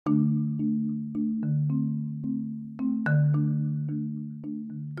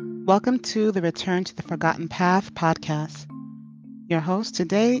Welcome to the Return to the Forgotten Path podcast. Your host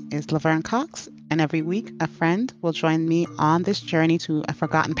today is Laverne Cox, and every week a friend will join me on this journey to a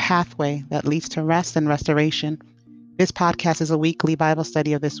forgotten pathway that leads to rest and restoration. This podcast is a weekly Bible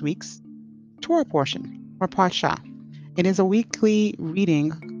study of this week's Torah portion, or Parsha. It is a weekly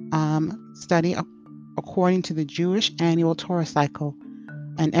reading study according to the Jewish annual Torah cycle,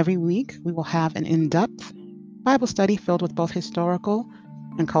 and every week we will have an in-depth Bible study filled with both historical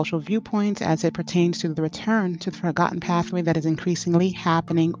and cultural viewpoints as it pertains to the return to the forgotten pathway that is increasingly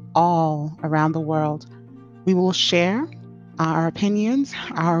happening all around the world. We will share our opinions,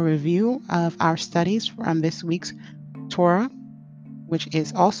 our review of our studies from this week's Torah, which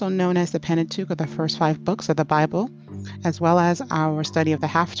is also known as the Pentateuch, or the first 5 books of the Bible, as well as our study of the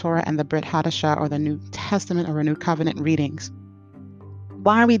Haftorah and the Brit Hadashah, or the New Testament or New Covenant readings.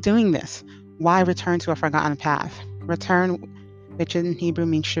 Why are we doing this? Why return to a forgotten path? Return, which in Hebrew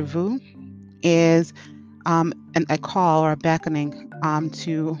means shavu, is a call or a beckoning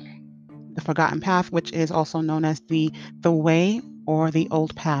to the forgotten path, which is also known as the way or the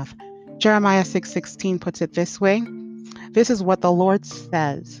old path. Jeremiah 6:16 puts it this way: "This is what the Lord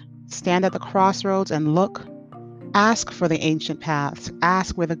says: Stand at the crossroads and look. Ask for the ancient paths.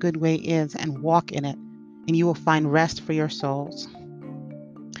 Ask where the good way is and walk in it, and you will find rest for your souls."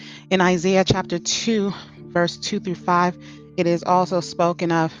 In Isaiah chapter 2, verse 2 through 5, it is also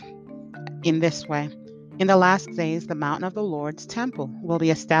spoken of in this way: "In the last days, the mountain of the Lord's temple will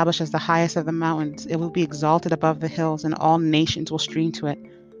be established as the highest of the mountains. It will be exalted above the hills, and all nations will stream to it.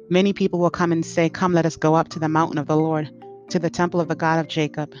 Many people will come and say, 'Come, let us go up to the mountain of the Lord, to the temple of the God of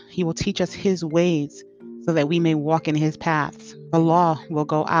Jacob. He will teach us his ways, so that we may walk in his paths. The law will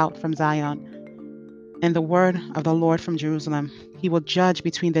go out from Zion, and the word of the Lord from Jerusalem. He will judge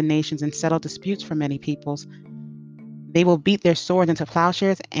between the nations and settle disputes for many peoples. They will beat their swords into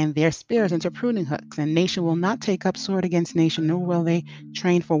plowshares and their spears into pruning hooks, and nation will not take up sword against nation, nor will they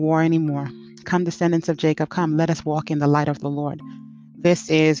train for war anymore. Come, descendants of Jacob, come, let us walk in the light of the Lord." This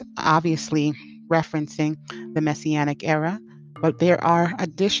is obviously referencing the Messianic era, but there are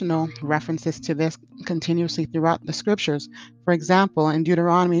additional references to this continuously throughout the scriptures. For example, in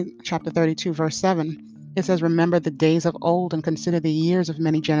Deuteronomy chapter 32, verse 7, it says, "Remember the days of old and consider the years of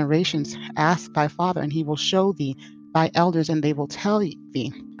many generations. Ask thy father, and he will show thee thy elders, and they will tell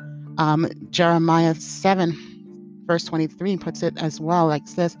thee." Jeremiah 7, verse 23 puts it as well, like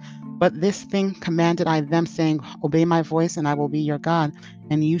this: "But this thing commanded I them, saying, Obey my voice, and I will be your God,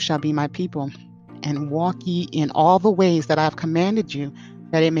 and you shall be my people. And walk ye in all the ways that I have commanded you,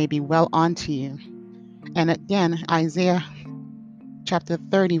 that it may be well unto you." And again, Isaiah chapter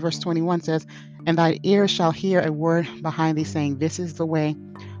 30, verse 21 says, "And thy ears shall hear a word behind thee, saying, This is the way,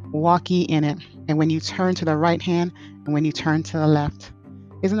 walk ye in it. And when you turn to the right hand, and when you turn to the left."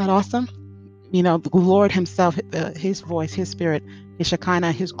 Isn't that awesome? The Lord himself, his voice, his spirit, his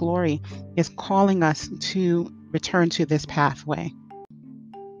Shekinah, his glory is calling us to return to this pathway.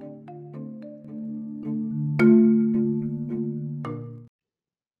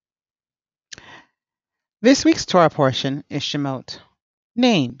 This week's Torah portion is Shemot,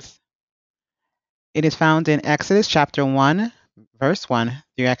 names. It is found in Exodus chapter 1, verse 1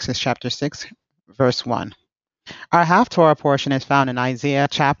 through Exodus chapter 6, verse 1. Our Haftorah portion is found in Isaiah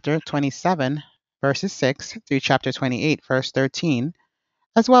chapter 27, verses 6 through chapter 28, verse 13,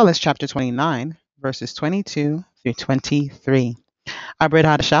 as well as chapter 29, verses 22 through 23. Our Brit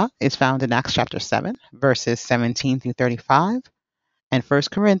Hadashah is found in Acts chapter 7, verses 17 through 35, and 1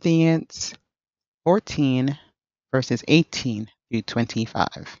 Corinthians 14, verses 18 through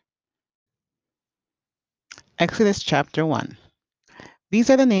 25. Exodus chapter 1.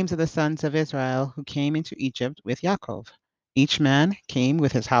 These are the names of the sons of Israel who came into Egypt with Yaakov. Each man came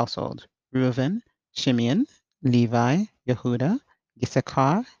with his household: Reuben, Shimeon, Levi, Yehuda,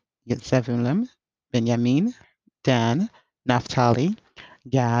 Issachar, Zebulun, Benjamin, Dan, Naphtali,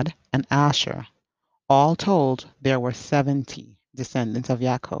 Gad, and Asher. All told, there were 70 descendants of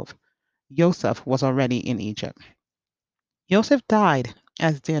Yaakov. Joseph was already in Egypt. Joseph died,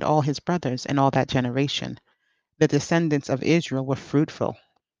 as did all his brothers and all that generation. The descendants of Israel were fruitful,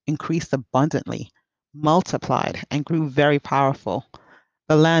 increased abundantly, multiplied, and grew very powerful.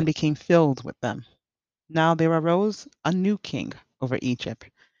 The land became filled with them. Now there arose a new king over Egypt.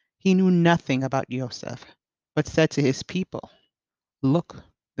 He knew nothing about Joseph, but said to his people, "Look,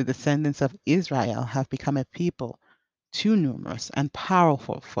 the descendants of Israel have become a people too numerous and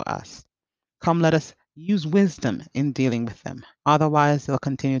powerful for us. Come, let us use wisdom in dealing with them. Otherwise, they'll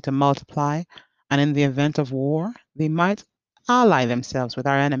continue to multiply, and in the event of war, they might ally themselves with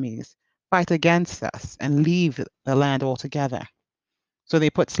our enemies, fight against us, and leave the land altogether. So they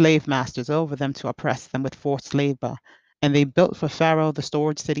put slave masters over them to oppress them with forced labor, and they built for Pharaoh the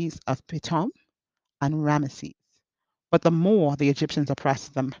stored cities of Pithom and Ramesses. But the more the Egyptians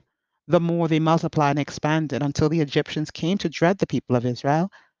oppressed them, the more they multiplied and expanded until the Egyptians came to dread the people of Israel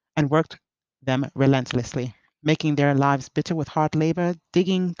and worked them relentlessly, making their lives bitter with hard labor,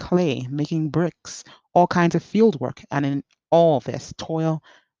 digging clay, making bricks, all kinds of field work. And in all this toil,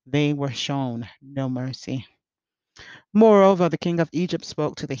 they were shown no mercy. Moreover, the king of Egypt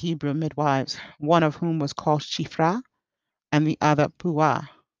spoke to the Hebrew midwives, one of whom was called Shiphrah and the other Puah.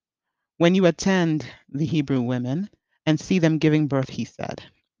 When you attend the Hebrew women and see them giving birth, he said,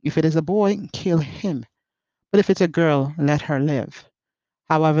 if it is a boy, kill him. But if it's a girl, let her live.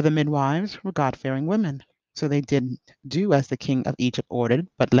 However, the midwives were God fearing women. So they didn't do as the king of Egypt ordered,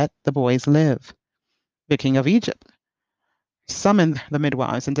 but let the boys live. The king of Egypt summoned the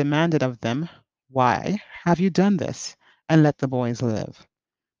midwives and demanded of them, why have you done this? And let the boys live.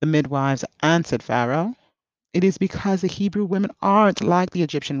 The midwives answered Pharaoh, it is because the Hebrew women aren't like the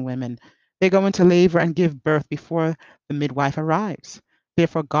Egyptian women. They go into labor and give birth before the midwife arrives.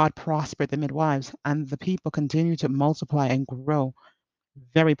 Therefore, God prospered the midwives, and the people continue to multiply and grow.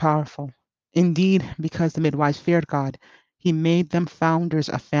 Very powerful. Indeed, because the midwives feared God, he made them founders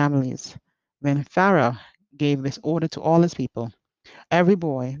of families. Then Pharaoh gave this order to all his people, every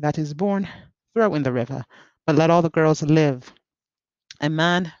boy that is born, throw in the river, but let all the girls live. A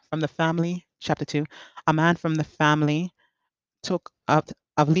man from the family, chapter 2, a man from the family took up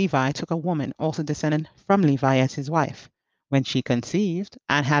of Levi took a woman also descended from Levi as his wife. When she conceived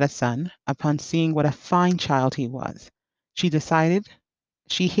and had a son, upon seeing what a fine child he was, she decided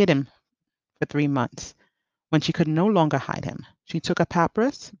she hid him for 3 months. When she could no longer hide him, she took a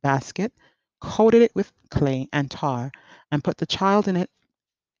papyrus basket, coated it with clay and tar, and put the child in it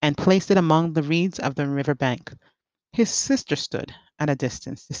and placed it among the reeds of the river bank. His sister stood at a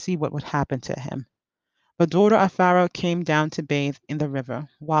distance to see what would happen to him. The daughter of Pharaoh came down to bathe in the river,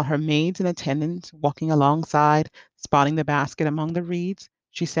 while her maids and attendants walking alongside, spotting the basket among the reeds,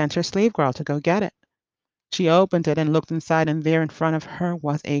 she sent her slave girl to go get it. She opened it and looked inside, and there in front of her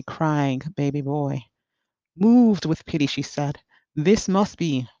was a crying baby boy. Moved with pity, she said, this must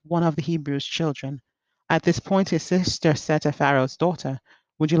be one of the Hebrews' children. At this point, his sister said to Pharaoh's daughter,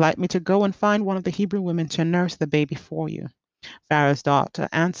 would you like me to go and find one of the Hebrew women to nurse the baby for you? Pharaoh's daughter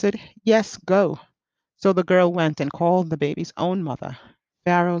answered, yes, go. So the girl went and called the baby's own mother.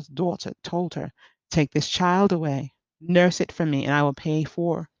 Pharaoh's daughter told her, take this child away, nurse it for me, and I will pay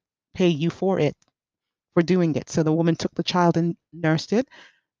you for it, for doing it. So the woman took the child and nursed it.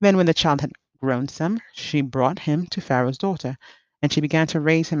 Then when the child had grown some, she brought him to Pharaoh's daughter, and she began to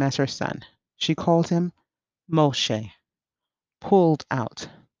raise him as her son. She called him Moshe, pulled out,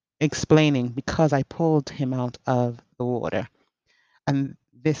 explaining, because I pulled him out of the water. And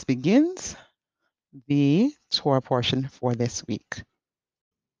this begins the Torah portion for this week.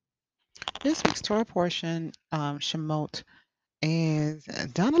 This week's Torah portion, Shemot, is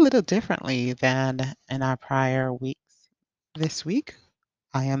done a little differently than in our prior weeks. This week,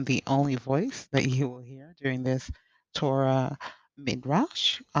 I am the only voice that you will hear during this Torah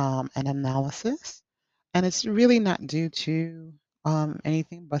midrash and analysis. And it's really not due to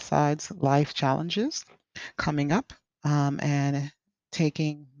anything besides life challenges coming up and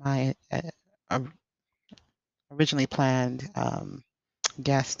taking my originally planned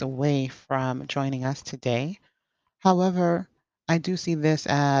guest away from joining us today. However, I do see this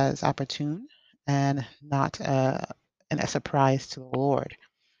as opportune and not a surprise to the Lord.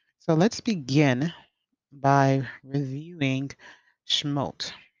 So let's begin by reviewing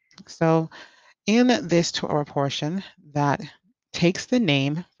Shemot. So in this Torah portion that takes the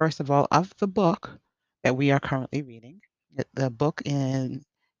name, first of all, of the book that we are currently reading. The book in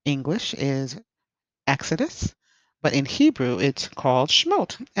English is Exodus, but in Hebrew it's called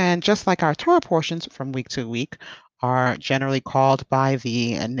Shemot. And just like our Torah portions from week to week are generally called by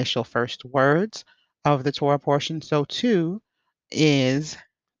the initial first words of the Torah portion, so too is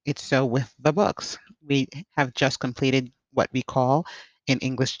it's so with the books. We have just completed what we call in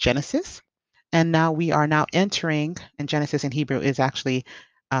English Genesis, and now we are now entering, and Genesis in Hebrew is actually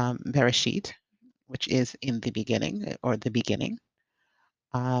Bereshit, which is in the beginning or the beginning.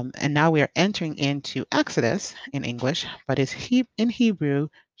 And now we are entering into Exodus in English, but it's in Hebrew,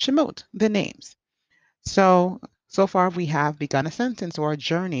 Shemot, the names. So far we have begun a sentence or a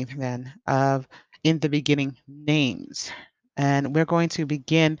journey then of in the beginning names. And we're going to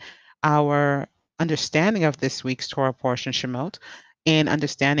begin our understanding of this week's Torah portion, Shemot, in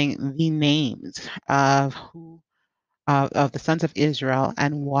understanding the names of who of the sons of Israel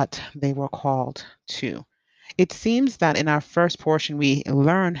and what they were called to. It seems that in our first portion, we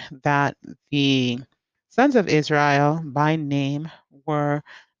learn that the sons of Israel by name were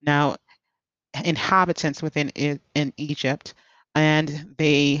now inhabitants within in Egypt, and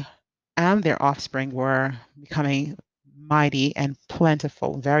they and their offspring were becoming mighty and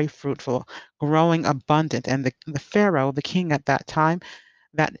plentiful, very fruitful, growing abundant. And the Pharaoh, the king at that time,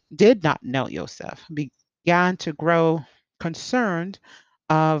 that did not know Joseph, began to grow concerned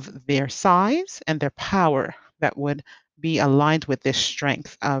of their size and their power that would be aligned with this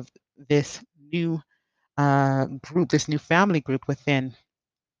strength of this new group, this new family group within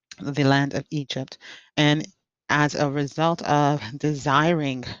the land of Egypt. And as a result of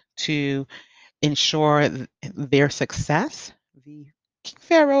desiring to ensure their success, the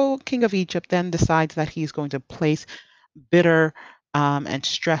Pharaoh, king of Egypt, then decides that he's going to place bitter and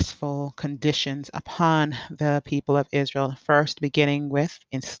stressful conditions upon the people of Israel, first beginning with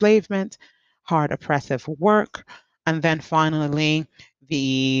enslavement, hard oppressive work, and then finally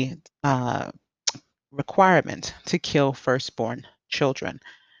the requirement to kill firstborn children.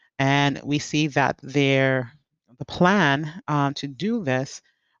 And we see that the plan to do this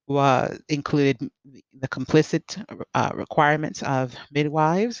was included the complicit requirements of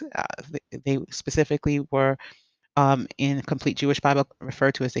midwives. They specifically were in Complete Jewish Bible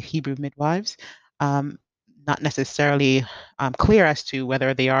referred to as the Hebrew midwives. Um, Not necessarily clear as to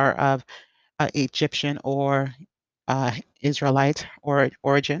whether they are of Egyptian or uh, Israelite or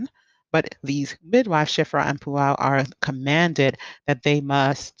origin, but these midwives, Shiphrah and Puah, are commanded that they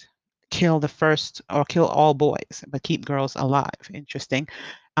must kill the first or kill all boys, but keep girls alive. Interesting.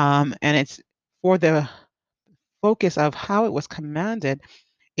 And it's for the focus of how it was commanded.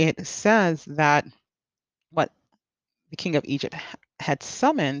 It says that what the king of Egypt had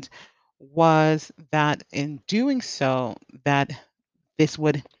summoned was that in doing so, that this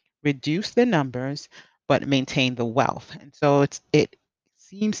would reduce the numbers but maintain the wealth. And so it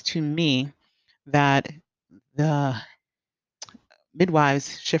seems to me that the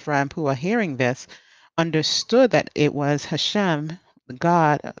midwives, Shiphrah and Puah, hearing this, understood that it was Hashem, the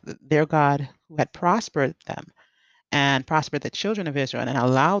God, their God, who had prospered them and prospered the children of Israel and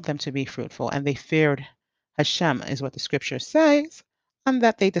allowed them to be fruitful. And they feared Hashem, is what the scripture says, and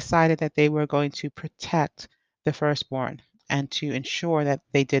that they decided that they were going to protect the firstborn and to ensure that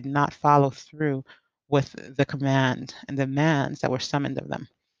they did not follow through with the command and demands that were summoned of them.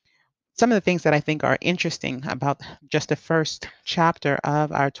 Some of the things that I think are interesting about just the first chapter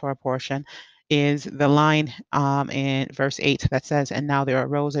of our Torah portion is the line in verse 8 that says, "And now there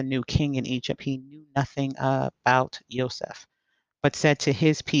arose a new king in Egypt. He knew nothing about Joseph, but said to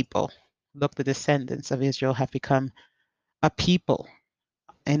his people, Look, the descendants of Israel have become a people.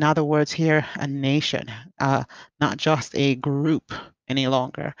 In other words, here, a nation, not just a group any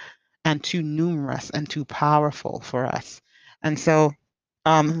longer, and too numerous and too powerful for us. And so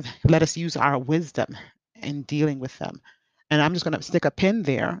let us use our wisdom in dealing with them. And I'm just going to stick a pin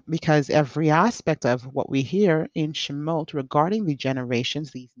there because every aspect of what we hear in Shemot regarding the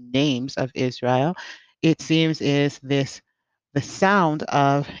generations, these names of Israel, it seems is this the sound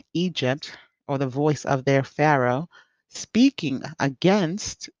of Egypt or the voice of their Pharaoh speaking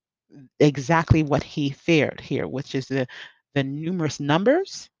against exactly what he feared here, which is the numerous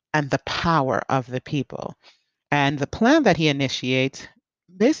numbers and the power of the people. And the plan that he initiates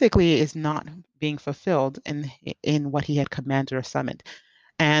basically is not being fulfilled in what he had commanded or summoned.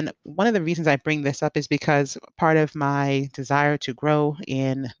 And one of the reasons I bring this up is because part of my desire to grow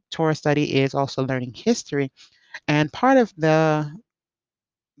in Torah study is also learning history. And part of the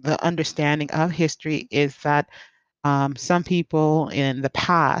understanding of history is that some people in the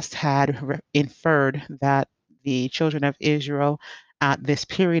past had inferred that the children of Israel at this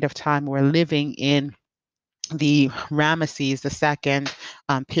period of time were living in the Ramesses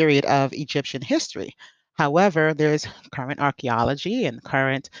II period of Egyptian history. However, there's current archaeology and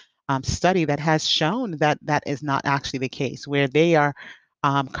current study that has shown that that is not actually the case. Where they are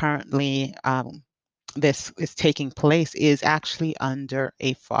currently this is taking place is actually under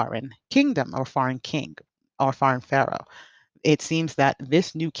a foreign kingdom or foreign king or foreign pharaoh. It seems that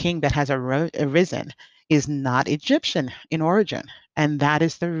this new king that has arisen is not Egyptian in origin. And that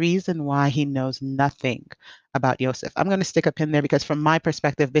is the reason why he knows nothing about Joseph. I'm going to stick a pin there because, from my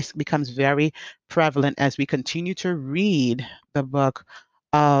perspective, this becomes very prevalent as we continue to read the book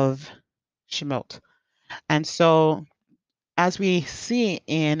of Shemot. And so, as we see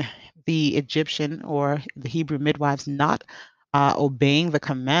in the Egyptian or the Hebrew midwives not obeying the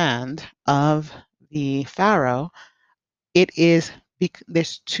command of the Pharaoh, it is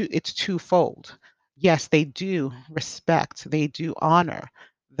it's twofold. yes, they do respect, they do honor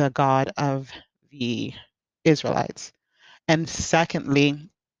the God of the Israelites. And secondly,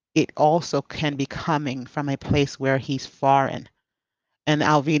 it also can be coming from a place where he's foreign. And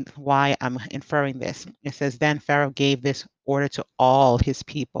I'll read why I'm inferring this. It says, Then Pharaoh gave this order to all his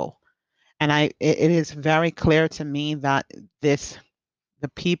people. And it is very clear to me that the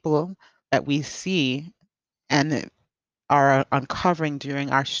people that we see and are uncovering during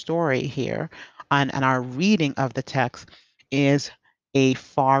our story here and our reading of the text is a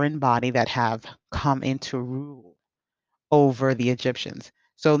foreign body that have come into rule over the Egyptians.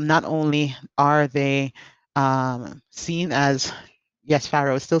 So not only are they seen as, yes,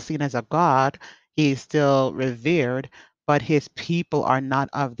 Pharaoh is still seen as a god, he is still revered, but his people are not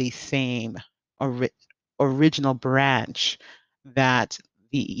of the same ori- original branch that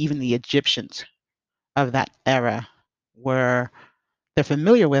even the Egyptians of that era were they're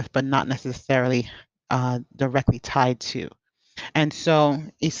familiar with, but not necessarily directly tied to. And so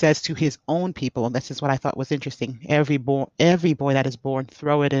he says to his own people, and this is what I thought was interesting: every boy that is born,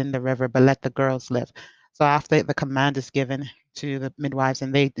 throw it in the river, but let the girls live. So after the command is given to the midwives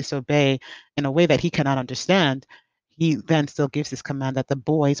and they disobey in a way that he cannot understand, he then still gives this command that the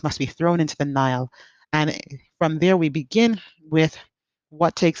boys must be thrown into the Nile. And from there we begin with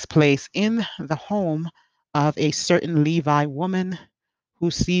what takes place in the home of a certain Levi woman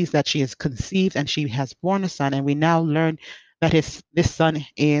who sees that she is conceived and she has born a son. And we now learn that this son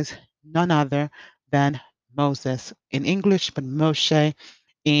is none other than Moses in English, but Moshe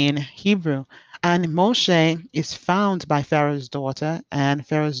in Hebrew. And Moshe is found by Pharaoh's daughter, and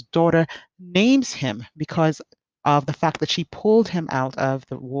Pharaoh's daughter names him because of the fact that she pulled him out of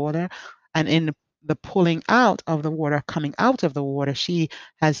the water. And in the pulling out of the water, coming out of the water, she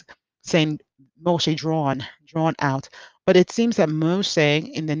has saying Moshe drawn out. But it seems that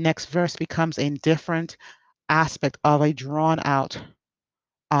Moshe in the next verse becomes a different aspect of a drawn out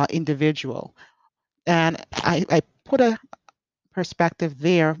individual. And I put a perspective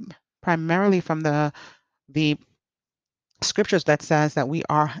there primarily from the scriptures that says that we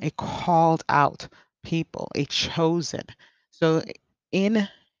are a called out people, a chosen. So in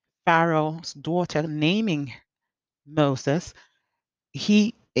Pharaoh's daughter naming Moses,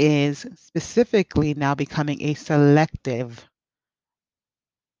 he is specifically now becoming a selected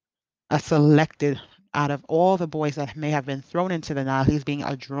out of all the boys that may have been thrown into the Nile, he's being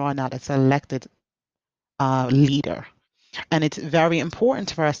a drawn out, a selected leader. And it's very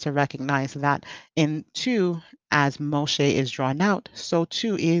important for us to recognize that in two, as Moshe is drawn out, so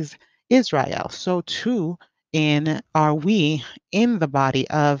too is Israel. So too are we in the body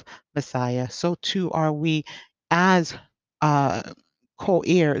of Messiah. So too are we as uh,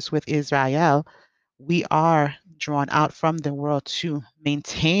 co-heirs with Israel. We are drawn out from the world to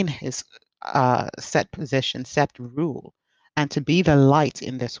maintain his set position, set rule, and to be the light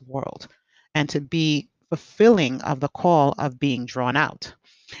in this world, and to be fulfilling of the call of being drawn out.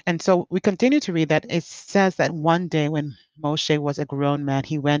 And so we continue to read that it says that one day when Moshe was a grown man,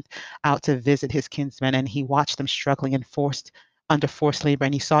 he went out to visit his kinsmen and he watched them struggling and under forced labor.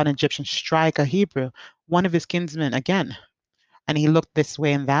 And he saw an Egyptian strike a Hebrew, one of his kinsmen, again. And he looked this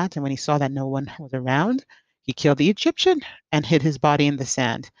way and that. And when he saw that no one was around, he killed the Egyptian and hid his body in the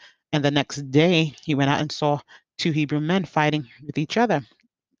sand. And the next day, he went out and saw two Hebrew men fighting with each other.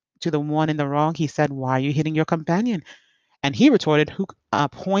 To the one in the wrong, he said, Why are you hitting your companion? And he retorted, Who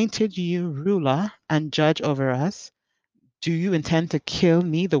appointed you ruler and judge over us? Do you intend to kill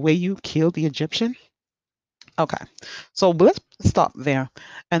me the way you killed the Egyptian? Okay, so let's stop there.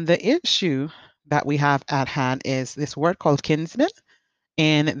 And the issue that we have at hand is this word called kinsman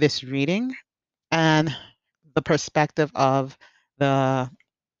in this reading and the perspective of the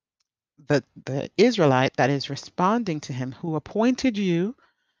the Israelite that is responding to him, who appointed you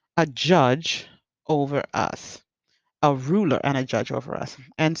a judge over us, a ruler and a judge over us.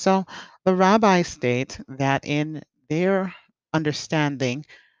 And so the rabbis state that in their understanding,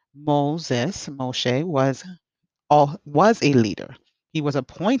 Moshe was a leader. He was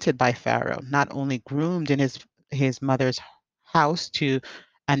appointed by Pharaoh, not only groomed in his mother's house to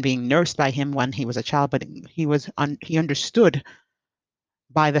and being nursed by him when he was a child, but he understood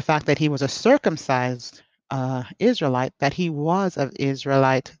by the fact that he was a circumcised Israelite that he was of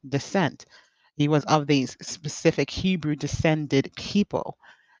Israelite descent. He was of these specific Hebrew descended people.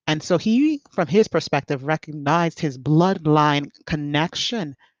 And so he, from his perspective, recognized his bloodline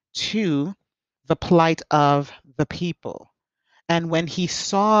connection to the plight of the people. And when he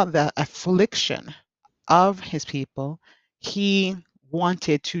saw the affliction of his people, he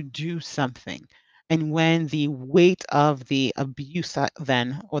wanted to do something. And when the weight of the abuse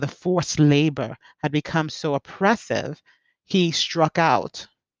then, or the forced labor, had become so oppressive, he struck out.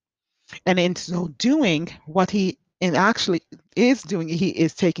 And in so doing, what he and actually is doing, he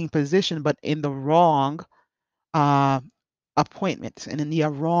is taking position, but in the wrong uh, appointment and in the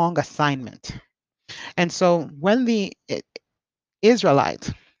wrong assignment. And so when the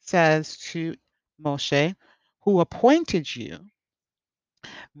Israelite says to Moshe, who appointed you,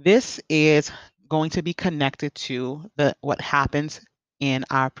 this is going to be connected to what happens in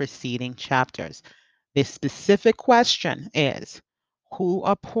our preceding chapters. The specific question is, who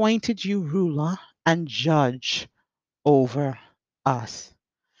appointed you ruler and judge over us?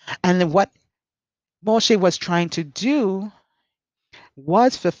 And what Moshe was trying to do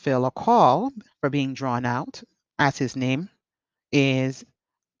was fulfill a call for being drawn out, as his name is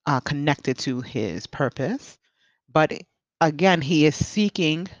connected to his purpose. But again, he is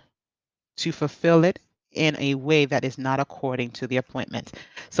seeking to fulfill it in a way that is not according to the appointment.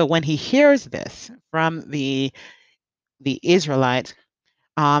 So when he hears this from the Israelites,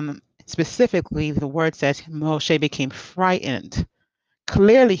 specifically the word says Moshe became frightened.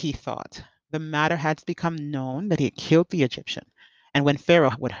 Clearly he thought the matter had become known that he had killed the Egyptian. And when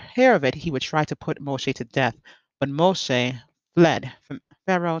Pharaoh would hear of it, he would try to put Moshe to death. But Moshe fled from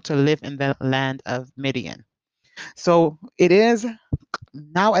Pharaoh to live in the land of Midian. So it is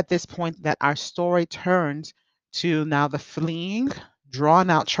now at this point that our story turns to now the fleeing, drawn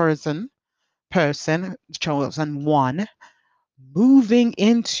out chosen person, chosen one, moving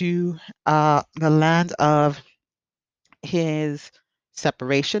into the land of his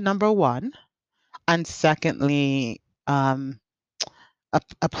separation, number one, and secondly,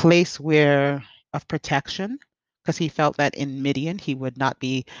 a place where of protection, because he felt that in Midian he would not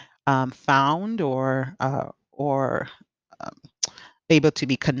be found or um, able to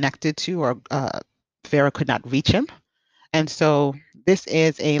be connected to, or Pharaoh could not reach him. And so this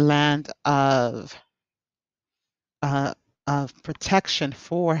is a land uh, of protection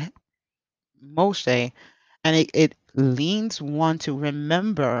for Moshe, and it leads one to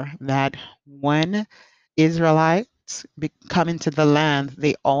remember that when Israelites come into the land,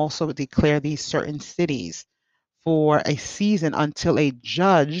 they also declare these certain cities for a season until a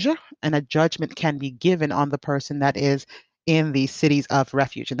judge and a judgment can be given on the person that is in the cities of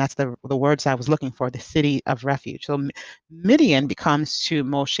refuge. And that's the words I was looking for, the city of refuge. So Midian becomes to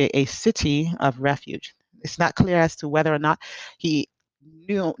Moshe a city of refuge. It's not clear as to whether or not he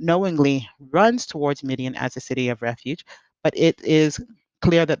knowingly runs towards Midian as a city of refuge, but it is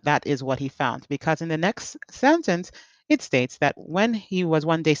clear that that is what he found, because in the next sentence, it states that when he was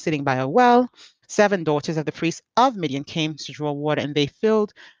one day sitting by a well, 7 daughters of the priests of Midian came to draw water, and they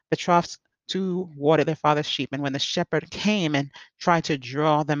filled the troughs to water their father's sheep. And when the shepherd came and tried to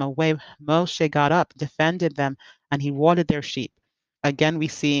draw them away, Moshe got up, defended them, and he watered their sheep. Again, we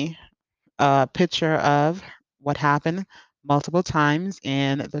see a picture of what happened multiple times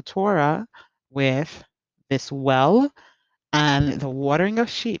in the Torah with this well and the watering of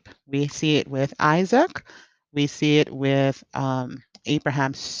sheep. We see it with Isaac. We see it with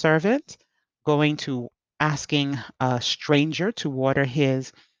Abraham's servant going to asking a stranger to water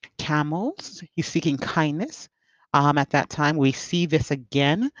his camels. He's seeking kindness. At that time, we see this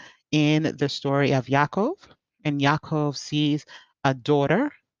again in the story of Yaakov. And Yaakov sees a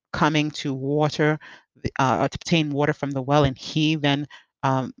daughter coming to water, to obtain water from the well, and he then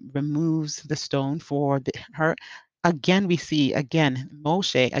removes the stone for her. Again, we see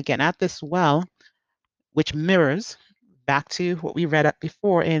Moshe again at this well, which mirrors back to what we read up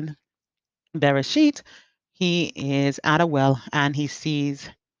before in Bereshit. He is at a well and he sees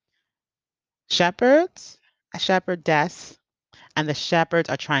shepherds, a shepherdess, and the shepherds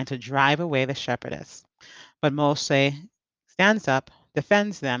are trying to drive away the shepherdess. But Moshe stands up,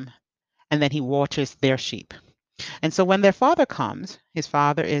 defends them, and then he waters their sheep. And so when their father comes, his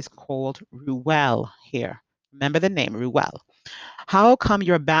father is called Ruel here. Remember the name, Ruel. How come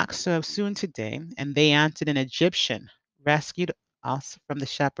you're back so soon today? And they answered, an Egyptian rescued us from the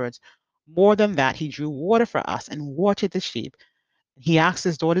shepherds. More than that, he drew water for us and watered the sheep. He asked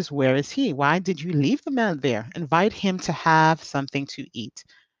his daughters, where is he? Why did you leave the man there? Invite him to have something to eat.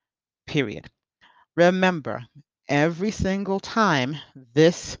 Period. Remember, every single time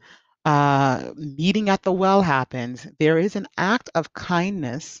this meeting at the well happens, there is an act of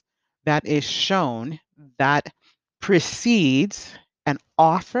kindness that is shown that precedes an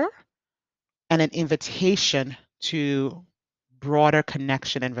offer and an invitation to broader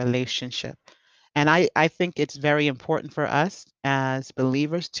connection and relationship. And I think it's very important for us as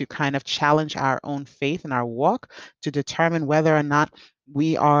believers to kind of challenge our own faith and our walk to determine whether or not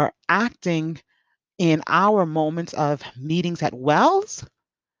we are acting in our moments of meetings at wells,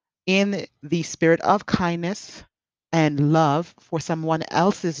 in the spirit of kindness and love for someone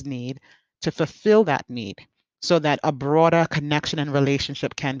else's need, to fulfill that need so that a broader connection and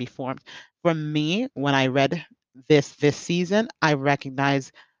relationship can be formed. For me, when I read this season, I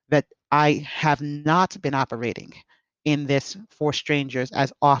recognize that I have not been operating in this for strangers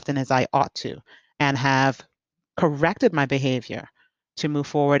as often as I ought to, and have corrected my behavior to move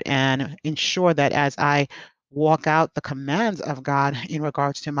forward and ensure that as I walk out the commands of God in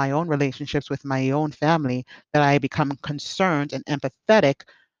regards to my own relationships with my own family, that I become concerned and empathetic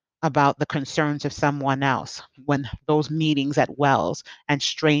about the concerns of someone else when those meetings at wells and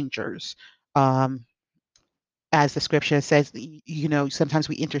strangers. As the scripture says, sometimes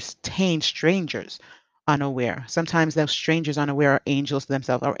we entertain strangers unaware. Sometimes those strangers unaware are angels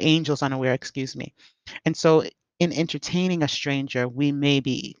themselves, or angels unaware, excuse me. And so, in entertaining a stranger, we may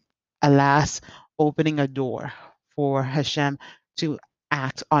be, alas, opening a door for Hashem to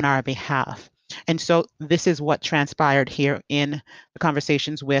act on our behalf. And so, this is what transpired here in the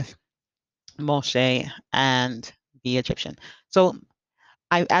conversations with Moshe and the Egyptian. So,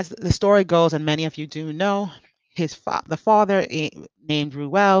 as the story goes, and many of you do know, the father named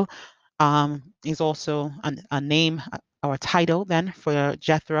Ruel is also a name or a title then for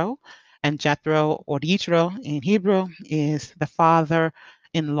Jethro, and Jethro, or Yitro in Hebrew, is the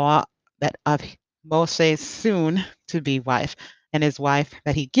father-in-law that of Moses' soon-to-be wife, and his wife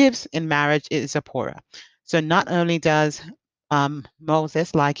that he gives in marriage is Zipporah. So not only does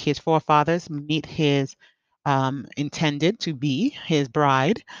Moses, like his forefathers, meet his intended to be his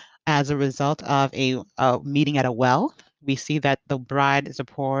bride as a result of a meeting at a well. We see that the bride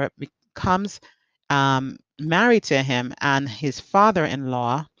Zipporah becomes married to him, and his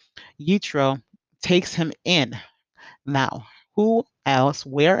father-in-law Yitro takes him in. Now, who else,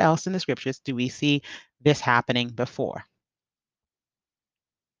 where else in the scriptures do we see this happening before?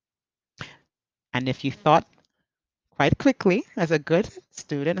 And if you thought quite quickly, as a good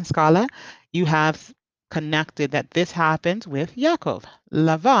student and scholar, you have connected that this happened with Yaakov.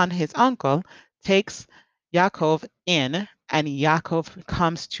 Lavan, his uncle, takes Yaakov in, and Yaakov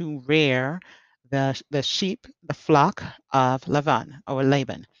comes to rear the sheep, the flock of Lavan or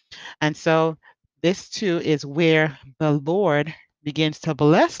Laban. And so this too is where the Lord begins to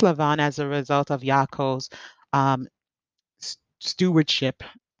bless Lavan as a result of Yaakov's um, stewardship,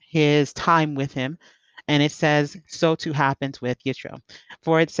 his time with him. And it says, so too happens with Yitro.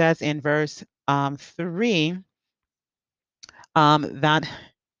 For it says in verse 3, that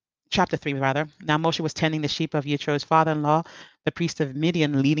chapter 3 rather, now Moshe was tending the sheep of Yitro's father-in-law, the priest of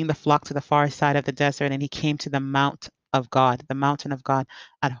Midian, leading the flock to the far side of the desert, and he came to the mount of God, the mountain of God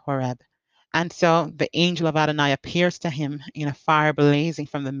at Horeb. And so the angel of Adonai appears to him in a fire blazing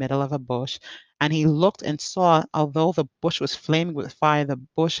from the middle of a bush. And he looked and saw, although the bush was flaming with fire, the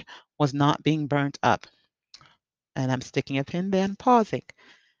bush was not being burnt up. And I'm sticking a pin there and pausing.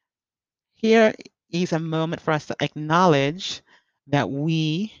 Here is a moment for us to acknowledge that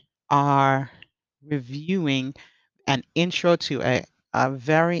we are reviewing an intro to a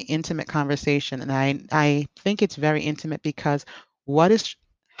very intimate conversation. And I think it's very intimate because what is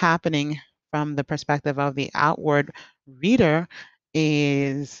happening from the perspective of the outward reader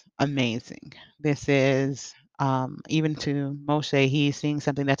is amazing. This is, even to Moshe, he's seeing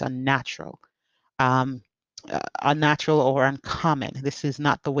something that's unnatural. Um, Unnatural or uncommon. This is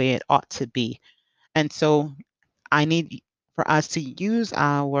not the way it ought to be. And so I need for us to use leave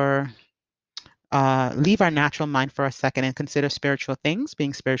our natural mind for a second and consider spiritual things,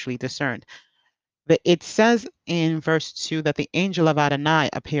 being spiritually discerned. It says in verse 2 that the angel of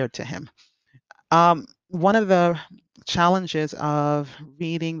Adonai appeared to him. One of the challenges of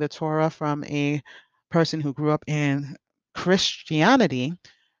reading the Torah from a person who grew up in Christianity,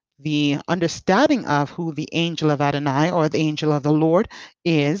 the understanding of who the angel of Adonai or the angel of the Lord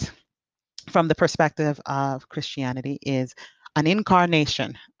is from the perspective of Christianity is an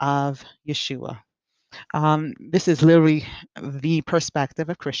incarnation of Yeshua. This is literally the perspective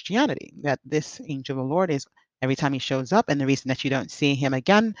of Christianity, that this angel of the Lord is every time he shows up, and the reason that you don't see him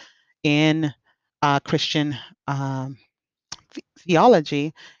again in Christian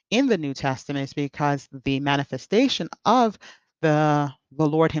theology in the New Testament is because the manifestation of the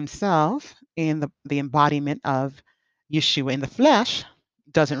Lord himself in the embodiment of Yeshua in the flesh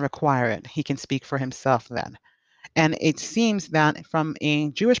doesn't require it. He can speak for himself then. And it seems that from a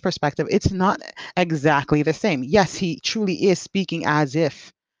Jewish perspective, it's not exactly the same. Yes, he truly is speaking as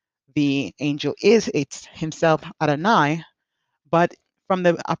if the angel is it's himself Adonai, but from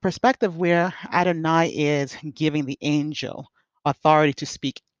the a perspective where Adonai is giving the angel authority to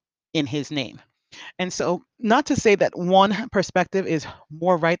speak in his name. And so, not to say that one perspective is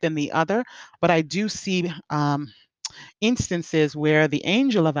more right than the other, but I do see instances where the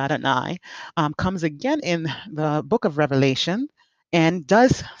angel of Adonai comes again in the book of Revelation and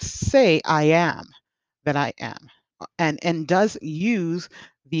does say, I am that I am, and does use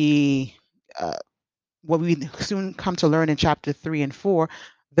the uh, what we soon come to learn in chapter 3 and 4,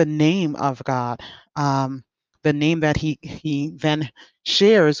 the name of God, the name that he then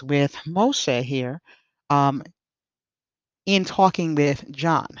shares with Moshe here, um, in talking with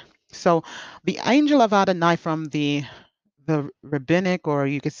John. So the angel of Adonai from the rabbinic, or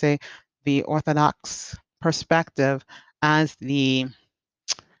you could say the Orthodox perspective, as the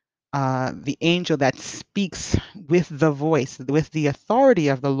angel that speaks with the voice, with the authority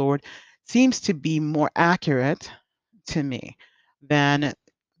of the Lord, seems to be more accurate to me than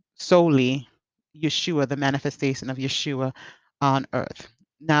solely Yeshua, the manifestation of Yeshua on earth.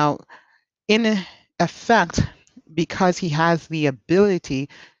 Now, in effect, because he has the ability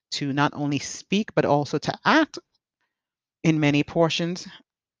to not only speak but also to act in many portions,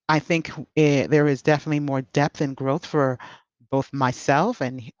 I think there is definitely more depth and growth for both myself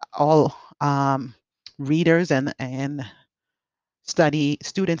and all readers and study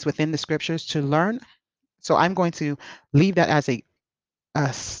students within the scriptures to learn. So I'm going to leave that as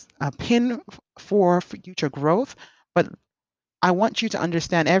a pin for future growth. But I want you to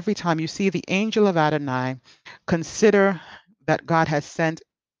understand, every time you see the angel of Adonai, consider that God has sent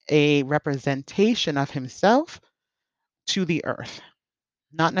a representation of himself to the earth,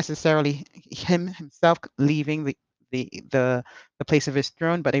 not necessarily him himself leaving the place of his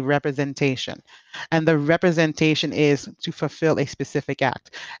throne, but a representation. And the representation is to fulfill a specific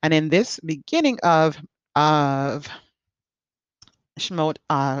act. And in this beginning of Shemot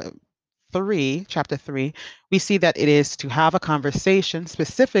 3, chapter 3, we see that it is to have a conversation,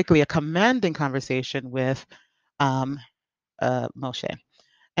 specifically a commanding conversation with um, Moshe.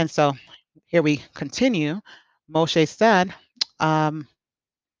 And so here we continue. Moshe said,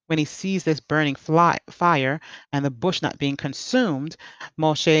 when he sees this burning fire and the bush not being consumed,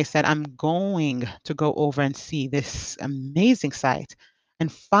 Moshe said, I'm going to go over and see this amazing sight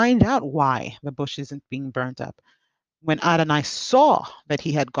and find out why the bush isn't being burnt up. When Adonai saw that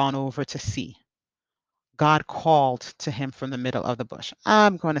he had gone over to see, God called to him from the middle of the bush.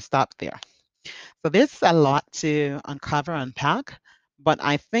 I'm going to stop there. So there's a lot to uncover, unpack, but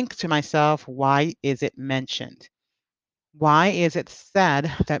I think to myself, why is it mentioned? Why is it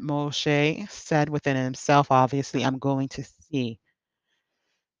said that Moshe said within himself, obviously, I'm going to see?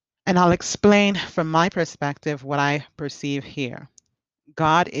 And I'll explain from my perspective what I perceive here.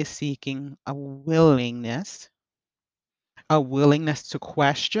 God is seeking a willingness to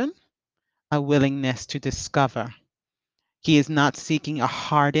question, a willingness to discover. He is not seeking a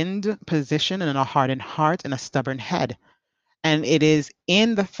hardened position and a hardened heart and a stubborn head. And it is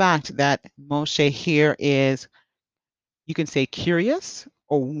in the fact that Moshe here is, you can say, curious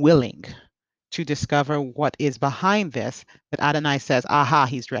or willing to discover what is behind this, that Adonai says, aha,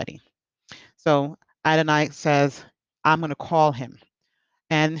 he's ready. So Adonai says, I'm going to call him.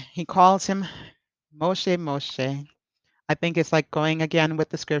 And he calls him Moshe, Moshe. I think it's like going again with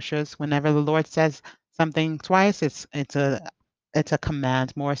the scriptures. Whenever the Lord says something twice, it's a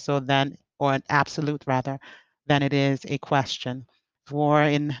command more so than, or an absolute rather, than it is a question. For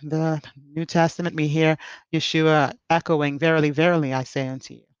in the New Testament, we hear Yeshua echoing, verily, verily, I say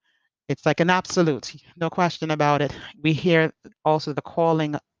unto you. It's like an absolute, no question about it. We hear also the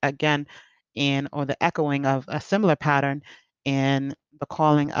calling again or the echoing of a similar pattern in the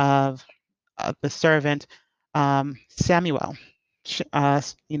calling of the servant Samuel.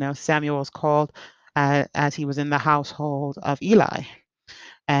 Samuel was called as he was in the household of Eli,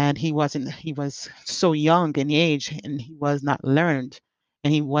 and he was so young in age, and he was not learned,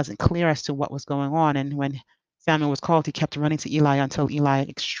 and he wasn't clear as to what was going on. And when Samuel was called, he kept running to Eli until Eli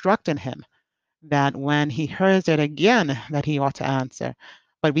instructed him that when he hears it again, that he ought to answer.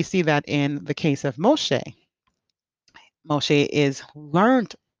 But we see that in the case of Moshe. Moshe is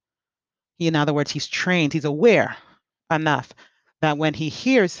learned. In other words, he's trained, he's aware enough that when he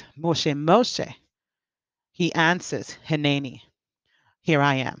hears Moshe, Moshe, he answers, Hineni, here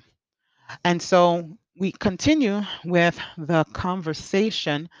I am. And so we continue with the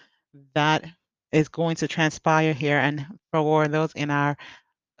conversation that is going to transpire here. And for those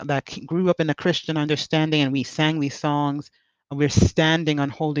that grew up in a Christian understanding and we sang these songs, and we're standing on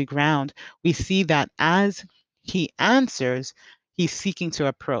holy ground, we see that as he answers, he's seeking to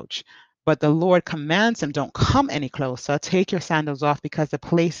approach. But the Lord commands him, don't come any closer, take your sandals off, because the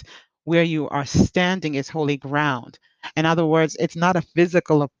place where you are standing is holy ground. In other words, it's not a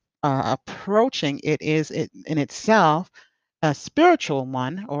physical approaching, it is in itself a spiritual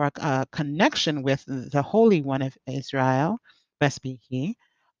one, or a connection with the Holy One of Israel, blessed be He.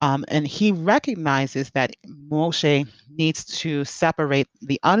 And he recognizes that Moshe needs to separate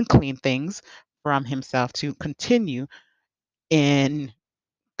the unclean things from himself to continue in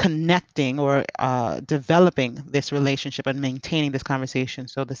connecting, or developing this relationship and maintaining this conversation.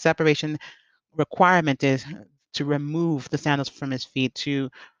 So the separation requirement is to remove the sandals from his feet, to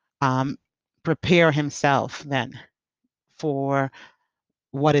um, prepare himself then for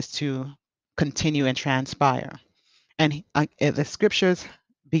what is to continue and transpire. And the scriptures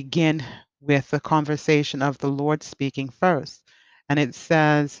begin with the conversation of the Lord speaking first. And it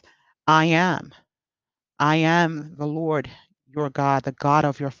says, I am the Lord your God, the God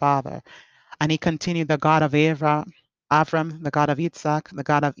of your father. And he continued, the God of Avram, the God of Yitzhak, the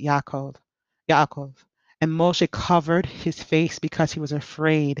God of Yaakov. And Moshe covered his face because he was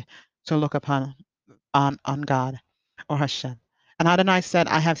afraid to look upon on God, or Hashem. And Adonai said,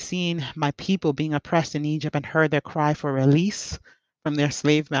 I have seen my people being oppressed in Egypt and heard their cry for release from their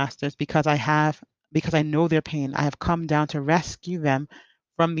slave masters, because I know their pain. I have come down to rescue them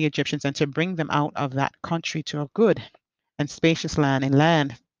from the Egyptians and to bring them out of that country to a good and spacious land, a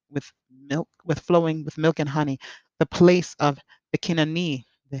land flowing with milk and honey, the place of the Canaanite,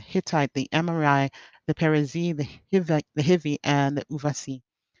 the Hittite, the Amorite, the Perizzite, the Hivi, and the Uvasi.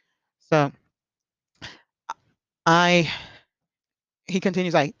 So I he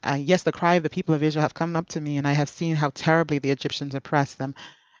continues, yes, the cry of the people of Israel have come up to me, and I have seen how terribly the Egyptians oppress them.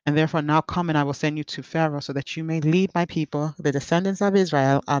 And therefore now come, and I will send you to Pharaoh, so that you may lead my people, the descendants of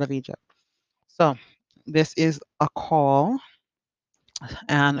Israel, out of Egypt. So this is a call,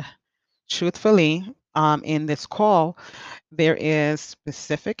 and truthfully, in this call, there is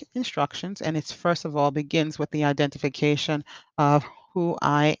specific instructions, and it's first of all begins with the identification of who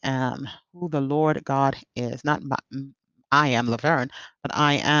I am, who the Lord God is. Not I am Laverne, but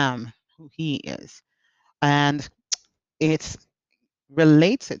I am who He is, and it's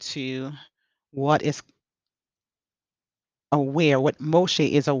relates it to what is what Moshe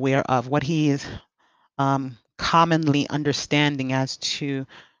is aware of, what he is commonly understanding as to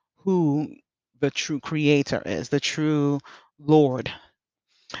who the true Creator is, the true Lord,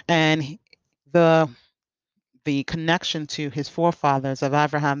 and the the connection to his forefathers of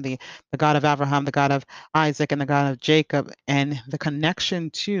Abraham, the God of Abraham, the God of Isaac, and the God of Jacob, and the connection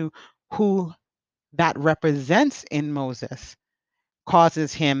to who that represents in Moses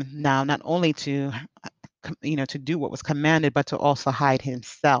causes him now not only to to do what was commanded, but to also hide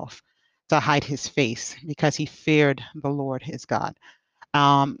himself, to hide his face, because he feared the Lord his God.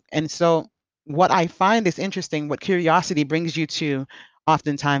 And so what I find is interesting, what curiosity brings you to,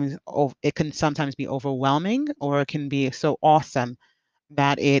 oftentimes it can sometimes be overwhelming, or it can be so awesome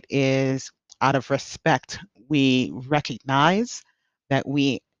that it is out of respect. We recognize that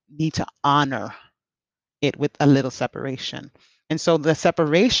we need to honor it with a little separation. And so the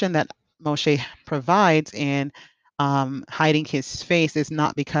separation that Moshe provides in hiding his face is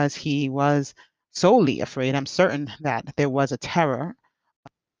not because he was solely afraid. I'm certain that there was a terror.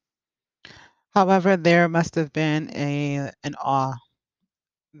 However, there must have been an awe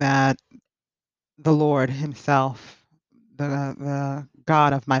that the Lord Himself, the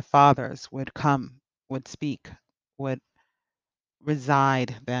God of my fathers, would come, would speak, would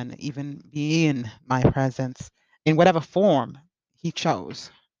reside, then even be in my presence in whatever form He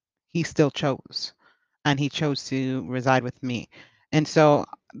chose. He still chose, and He chose to reside with me. And so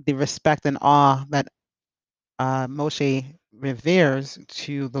the respect and awe that Moshe reveres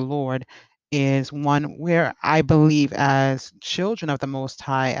to the Lord is one where I believe, as children of the Most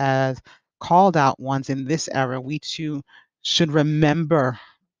High, as called out ones in this era, we too should remember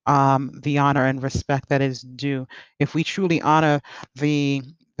the honor and respect that is due. If we truly honor the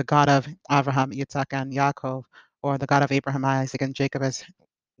the God of Abraham, Yitzhak, and Yaakov, or the God of Abraham, Isaac, and Jacob, as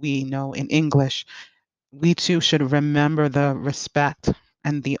we know in English, we too should remember the respect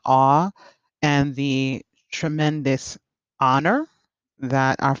and the awe and the tremendous honor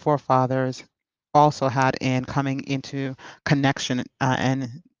that our forefathers also had in coming into connection and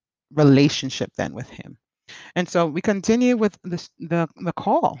relationship then with him. And so we continue with the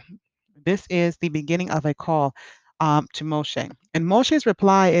call. This is the beginning of a call to Moshe. And Moshe's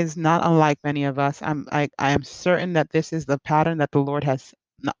reply is not unlike many of us. I am certain that this is the pattern that the Lord has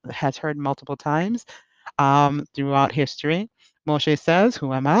heard multiple times throughout history. Moshe says,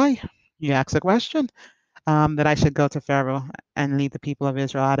 who am I? He asks a question that I should go to Pharaoh and lead the people of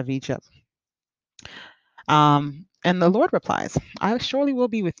Israel out of Egypt. And the Lord replies, I surely will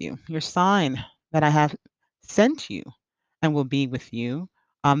be with you. Your sign that I have sent you and will be with you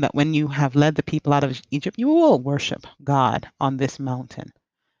that when you have led the people out of Egypt, you will worship God on this mountain.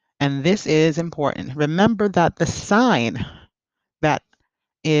 And this is important. Remember that the sign that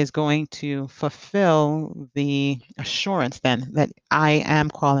is going to fulfill the assurance then that I am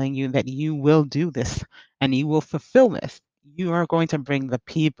calling you, that you will do this and you will fulfill this. You are going to bring the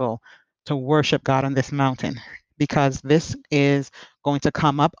people to worship God on this mountain, because this is going to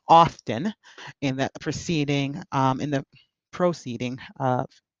come up often in the proceeding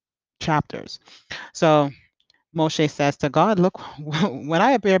chapters. So Moshe says to God, look, when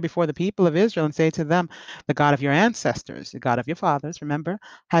I appear before the people of Israel and say to them, the God of your ancestors, the God of your fathers, remember,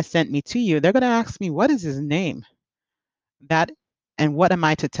 has sent me to you, they're going to ask me, what is his name? And what am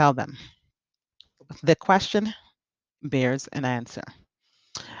I to tell them? The question bears an answer.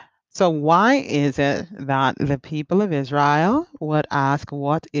 So why is it that the people of Israel would ask,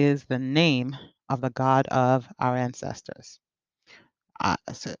 what is the name of the God of our ancestors?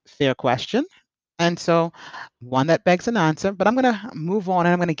 It's a fair question. And so, one that begs an answer, but I'm going to move on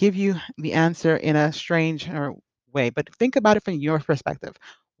and I'm going to give you the answer in a strange way. But think about it from your perspective.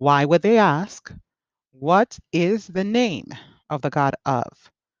 Why would they ask, what is the name of the God of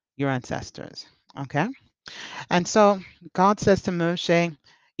your ancestors? Okay. And so, God says to Moshe,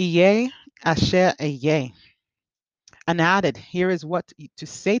 Iye asher Iye, and added, here is what to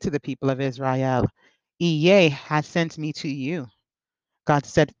say to the people of Israel. Iye has sent me to you. God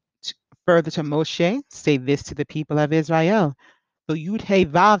said further to Moshe, say this to the people of Israel. The Yud-He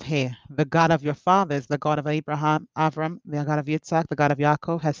Vav-He, the God of your fathers, the God of Abraham, Avram, the God of Yitzhak, the God of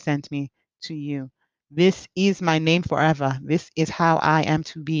Yaakov, has sent me to you. This is my name forever. This is how I am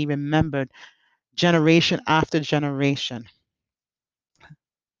to be remembered generation after generation.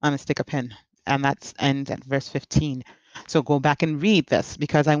 I'm going to stick a pin, and that's ends at verse 15. So go back and read this,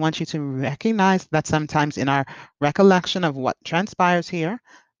 because I want you to recognize that sometimes in our recollection of what transpires here,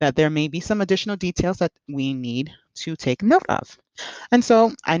 that there may be some additional details that we need to take note of. And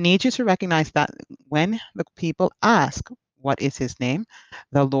so I need you to recognize that when the people ask, what is his name?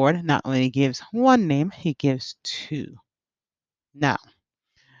 The Lord not only gives one name, he gives two. Now,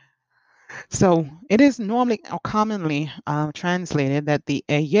 so it is normally or commonly translated that the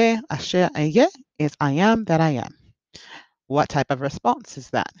Eye, Asher Eye, is I am that I am. What type of response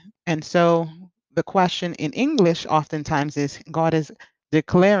is that? And so the question in English oftentimes is, God is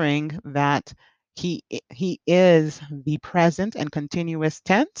declaring that he is the present and continuous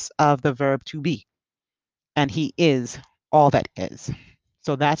tense of the verb to be, and he is all that is.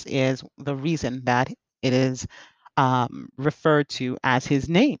 So that is the reason that it is referred to as his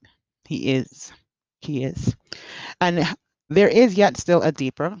name. He is. He is. And there is yet still a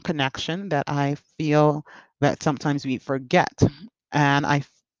deeper connection that I feel that sometimes we forget. And I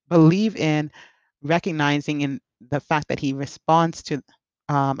believe in recognizing in the fact that he responds to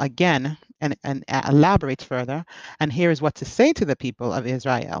again and elaborates further. And here's what to say to the people of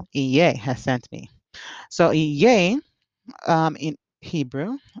Israel. Iye has sent me. So Iye in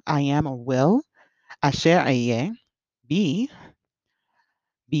Hebrew, I am or will. Asher Iye, be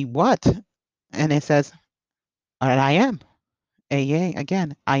what? And it says, I am. Iye,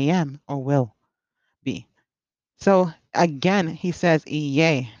 again, I am or will be. So again, he says,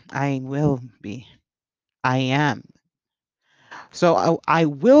 Iye, I will be. I am. So I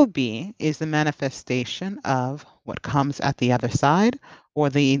will be is the manifestation of what comes at the other side, or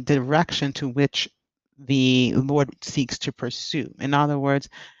the direction to which the Lord seeks to pursue. In other words,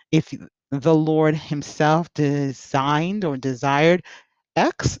 if the Lord himself designed or desired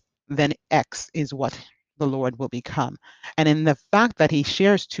X, then X is what the Lord will become. And in the fact that he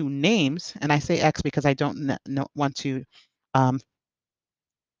shares two names, and I say X because I don't want to um,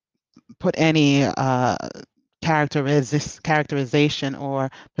 put any characterization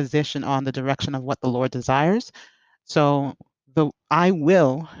or position on the direction of what the Lord desires. So the I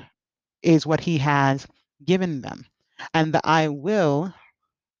will is what he has given them. And the I will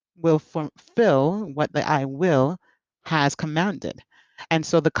fulfill what the I will has commanded. And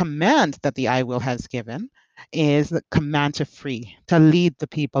so the command that the I will has given is the command to free, to lead the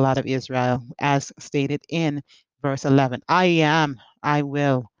people out of Israel, as stated in verse 11. I am, I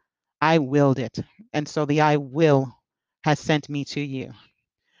willed it. And so the I will has sent me to you.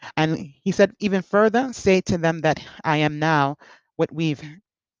 And he said, even further, say to them that I am now what we've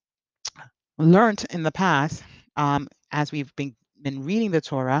learned in the past, as we've been reading the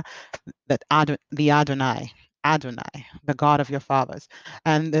Torah, that the Adonai, the God of your fathers.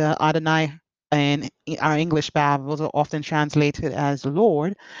 And the Adonai in our English Bibles are often translated as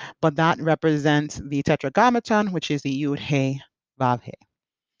Lord, but that represents the Tetragrammaton, which is the Yud He Vav He.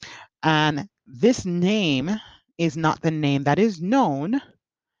 And this name is not the name that is known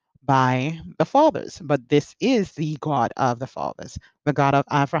by the fathers, but this is the God of the fathers, the God of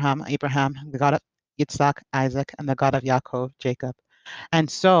Abraham, the God of Yitzhak, Isaac, and the God of Yaakov, Jacob. And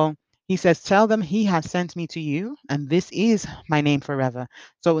so he says, tell them he has sent me to you, and this is my name forever.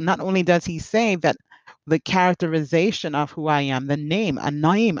 So not only does he say that the characterization of who I am, the name, a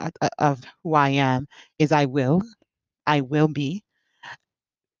name of who I am is I will be.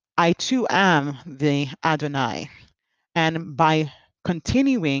 I too am the Adonai. And by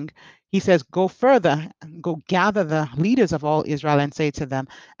continuing, he says, go further, go gather the leaders of all Israel and say to them,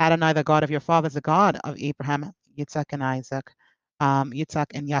 Adonai, the God of your fathers, the God of Abraham, Yitzhak, and Isaac, Yitzhak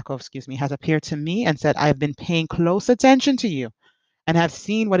and Yaakov, excuse me, has appeared to me and said, I have been paying close attention to you and have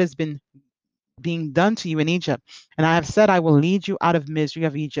seen what has been being done to you in Egypt. And I have said, I will lead you out of misery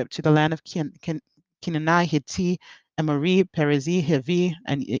of Egypt to the land of Canaanite, Hittite, Amori, Perizzite, Hivi,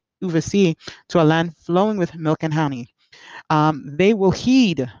 and Uvasi, to a land flowing with milk and honey. They will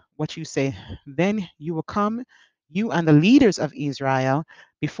heed what you say. Then you will come, you and the leaders of Israel,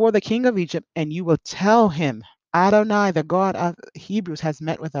 before the king of Egypt, and you will tell him, Adonai, the God of Hebrews, has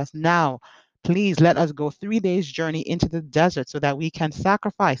met with us. Now, please let us go 3 days' journey into the desert so that we can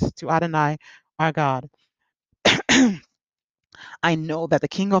sacrifice to Adonai, our God. I know that the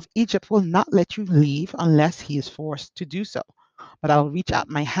king of Egypt will not let you leave unless he is forced to do so. But I'll reach out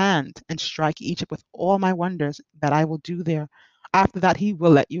my hand and strike Egypt with all my wonders that I will do there. After that, he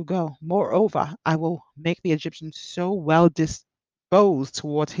will let you go. Moreover, I will make the Egyptians so well disposed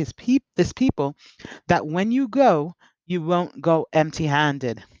towards this people that when you go, you won't go empty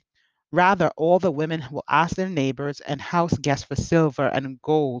handed. Rather, all the women will ask their neighbors and house guests for silver and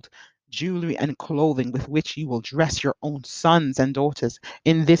gold, jewelry and clothing with which you will dress your own sons and daughters.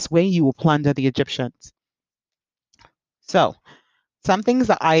 In this way, you will plunder the Egyptians. So, some things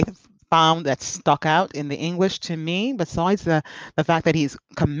that I found that stuck out in the English to me, besides the fact that he's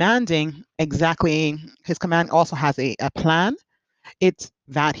commanding exactly, his command also has a plan. It's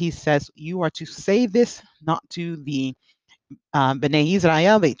that he says, you are to say this not to the Bnei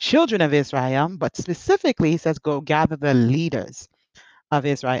Israel, the children of Israel, but specifically he says, go gather the leaders of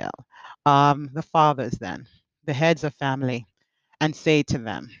Israel, the fathers then, the heads of family, and say to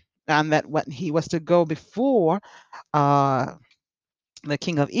them. And that when he was to go before uh, the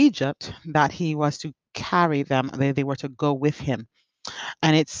king of Egypt, that he was to carry them, they were to go with him.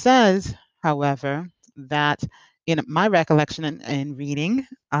 And it says, however, that in my recollection and reading,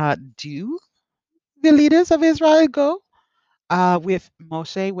 do the leaders of Israel go with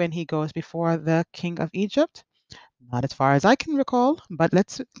Moshe when he goes before the king of Egypt? Not as far as I can recall, but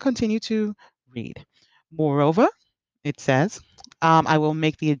let's continue to read. Moreover, it says, I will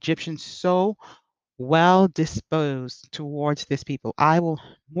make the Egyptians so well disposed towards this people.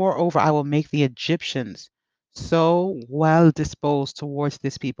 Moreover, I will make the Egyptians so well disposed towards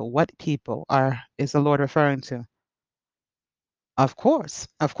this people. What people is the Lord referring to? Of course,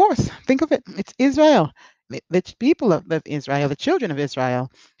 of course. Think of it. It's Israel, the people of Israel, the children of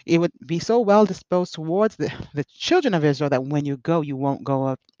Israel. It would be so well disposed towards the children of Israel that when you go, you won't go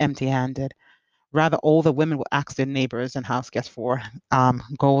up empty-handed. Rather, all the women will ask their neighbors and house guests for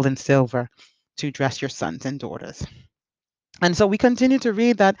gold and silver to dress your sons and daughters. And so we continue to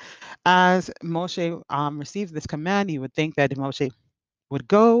read that as Moshe received this command, you would think that Moshe would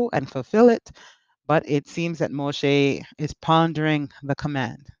go and fulfill it, but it seems that Moshe is pondering the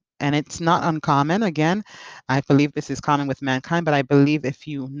command. And it's not uncommon. Again, I believe this is common with mankind, but I believe if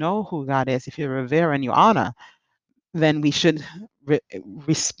you know who God is, if you revere and you honor, then we should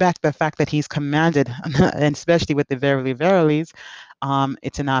respect the fact that he's commanded, and especially with the verily, verilies,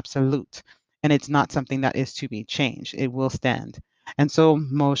 it's an absolute. And it's not something that is to be changed. It will stand. And so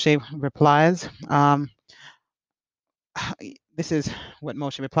Moshe replies, this is what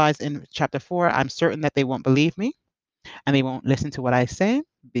Moshe replies in chapter 4. I'm certain that they won't believe me and they won't listen to what I say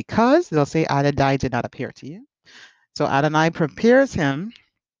because they'll say Adonai did not appear to you. So Adonai prepares him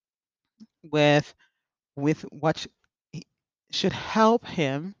with what should help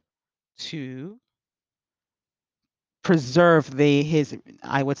him to preserve his,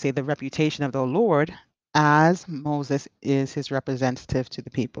 I would say, the reputation of the Lord as Moses is his representative to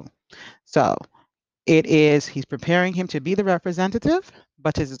the people. So he's preparing him to be the representative,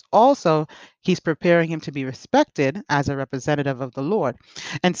 but it is also he's preparing him to be respected as a representative of the Lord.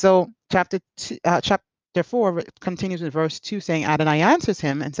 And so chapter 4 continues with verse 2 saying, Adonai answers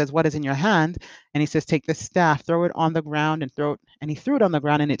him and says, what is in your hand? And he says, take the staff, throw it on the ground and he threw it on the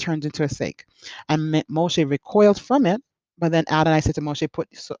ground and it turned into a snake. And Moshe recoiled from it. But then Adonai said to Moshe, put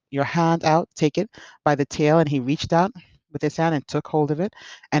your hand out, take it by the tail. And he reached out with his hand and took hold of it.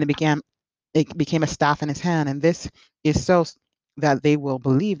 And it became a staff in his hand. And this is so that they will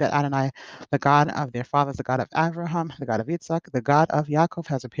believe that Adonai, the God of their fathers, the God of Abraham, the God of Yitzhak, the God of Yaakov,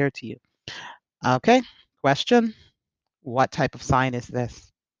 has appeared to you. Okay, question. What type of sign is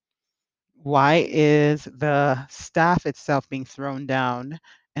this? Why is the staff itself being thrown down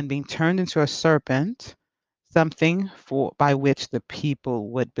and being turned into a serpent something by which the people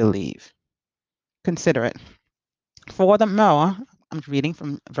would believe? Consider it. Furthermore, I'm reading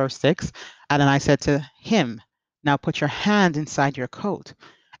from verse 6. Adonai said to him, "Now put your hand inside your coat."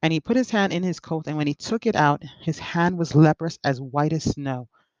 And he put his hand in his coat, and when he took it out, his hand was leprous as white as snow.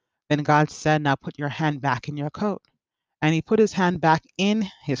 Then God said, "Now put your hand back in your coat." And he put his hand back in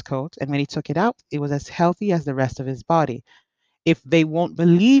his coat, and when he took it out, it was as healthy as the rest of his body. If they won't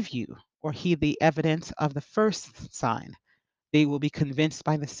believe you or heed the evidence of the first sign, they will be convinced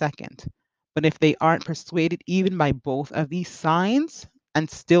by the second. But if they aren't persuaded even by both of these signs and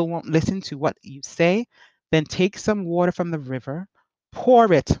still won't listen to what you say, then take some water from the river,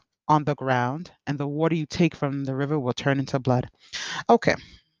 pour it on the ground, and the water you take from the river will turn into blood. Okay,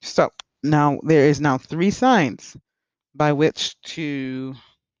 so now there is now three signs by which to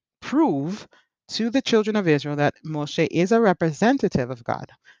prove to the children of Israel that Moshe is a representative of God.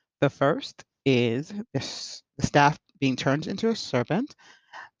 The first is the staff being turned into a serpent.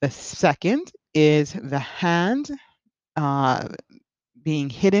 The second is the hand uh, being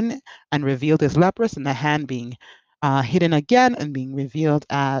hidden and revealed as leprous, and the hand being hidden again and being revealed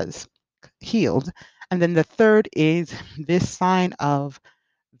as healed. And then the third is this sign of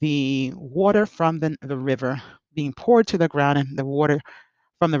the water from the river being poured to the ground and the water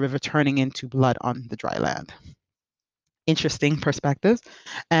from the river turning into blood on the dry land. Interesting perspectives.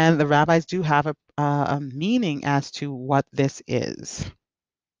 And the rabbis do have a meaning as to what this is.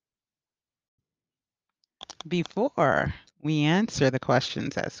 Before we answer the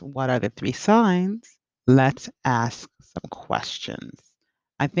questions as what are the three signs, let's ask some questions.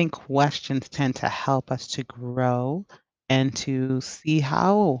 I think questions tend to help us to grow and to see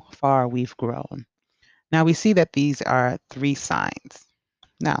how far we've grown. Now we see that these are three signs.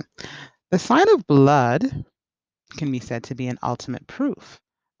 Now, the sign of blood can be said to be an ultimate proof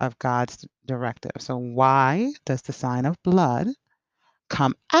of God's directive. So why does the sign of blood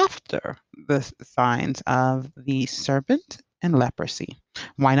come after the signs of the serpent and leprosy?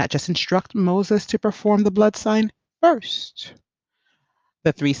 Why not just instruct Moses to perform the blood sign first?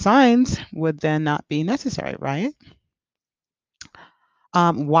 The three signs would then not be necessary, right?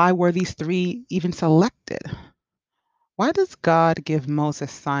 Why were these three even selected? Why does God give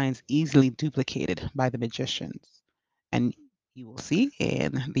Moses signs easily duplicated by the magicians? And you will see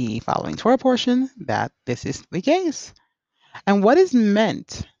in the following Torah portion that this is the case. And what is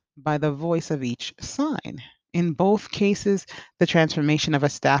meant by the voice of each sign? In both cases, the transformation of a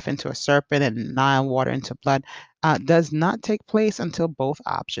staff into a serpent and Nile water into blood does not take place until both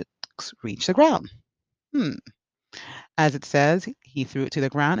objects reach the ground. As it says, he threw it to the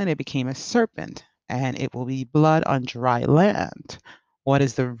ground and it became a serpent, and it will be blood on dry land. What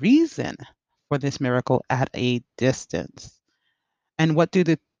is the reason for this miracle at a distance? And what do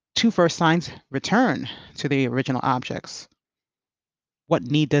the two first signs return to the original objects? What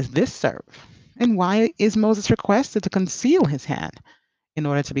need does this serve? And why is Moses requested to conceal his hand in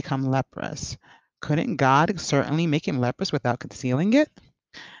order to become leprous? Couldn't God certainly make him leprous without concealing it?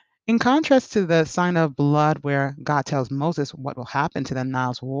 In contrast to the sign of blood, where God tells Moses what will happen to the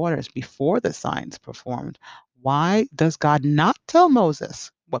Nile's waters before the signs performed, why does God not tell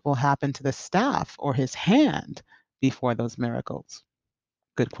Moses what will happen to the staff or his hand before those miracles?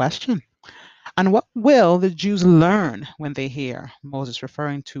 Good question. And what will the Jews learn when they hear Moses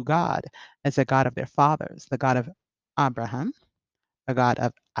referring to God as the God of their fathers, the God of Abraham, the God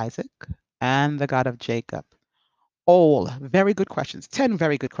of Isaac, and the God of Jacob? All very good questions, 10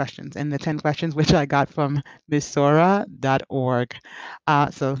 very good questions, and the 10 questions which I got from Misora.org.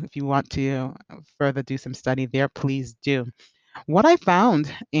 So if you want to further do some study there, please do. What I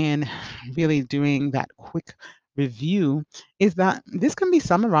found in really doing that quick review is that this can be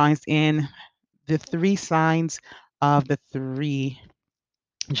summarized in the three signs of the three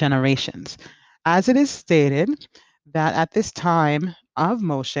generations. As it is stated that at this time of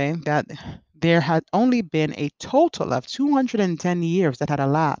Moshe, that there had only been a total of 210 years that had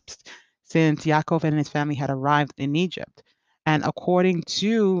elapsed since Yaakov and his family had arrived in Egypt. And according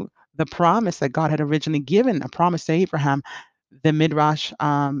to the promise that God had originally given, a promise to Abraham, the Midrash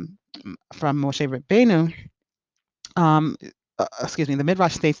from Moshe Rabbeinu, the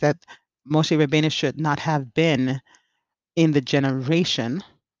Midrash states that Moshe Rabbeinu should not have been in the generation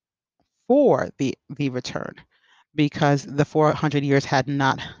for the return because the 400 years had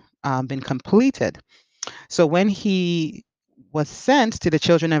not been completed. So when he was sent to the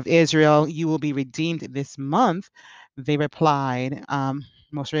children of Israel, you will be redeemed this month, they replied, Moshe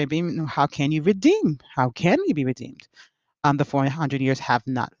Rabbeinu, how can you redeem? How can we be redeemed? The 400 years have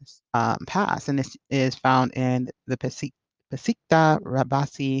not passed. And this is found in the Pesikta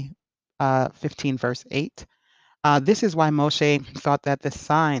Rabasi 15, verse 8. This is why Moshe thought that the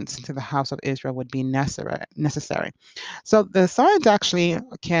signs to the house of Israel would be necessary. So the signs actually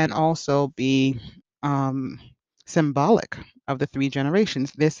can also be um, symbolic of the three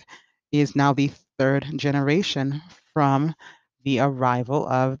generations. This is now the third generation from the arrival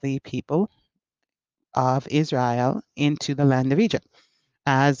of the people of Israel into the land of Egypt,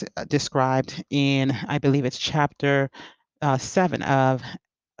 as described in, I believe it's chapter 7 of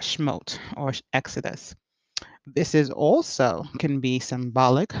Shemot or Exodus. This is also can be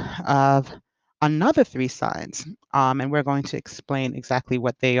symbolic of another three signs, and we're going to explain exactly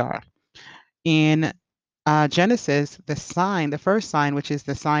what they are. In Genesis, the first sign, which is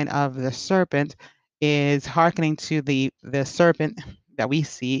the sign of the serpent, is hearkening to the serpent that we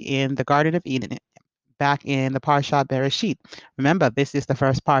see in the Garden of Eden, back in the Parsha Bereshit. Remember, this is the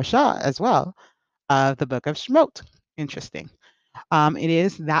first Parsha as well of the book of Shemot. Interesting. It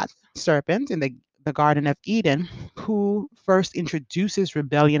is that serpent in the Garden of Eden who first introduces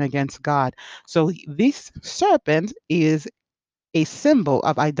rebellion against God. So this serpent is a symbol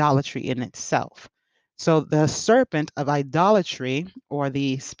of idolatry in itself. So the serpent of idolatry, or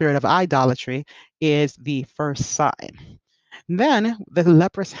the spirit of idolatry, is the first sign. Then the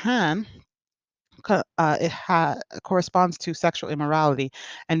leprous hand corresponds to sexual immorality,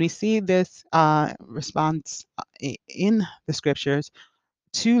 and we see this response in the scriptures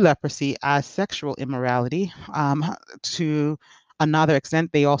to leprosy as sexual immorality. To another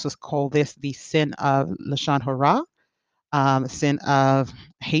extent, they also call this the sin of lashon hara, sin of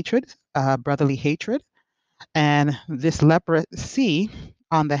hatred, brotherly hatred, and this leprosy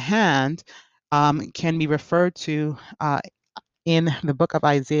on the hand can be referred to in the book of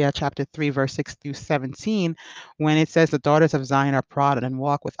Isaiah, chapter 3, verse 6 through 17, when it says, the daughters of Zion are proud and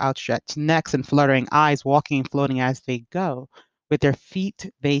walk with outstretched necks and fluttering eyes, walking and floating as they go. With their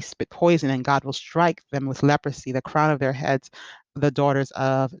feet they spit poison, and God will strike them with leprosy, the crown of their heads, the daughters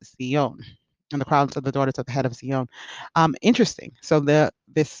of Zion, and the crowns of the daughters of the head of Zion. Interesting. So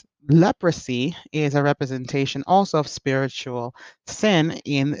this leprosy is a representation also of spiritual sin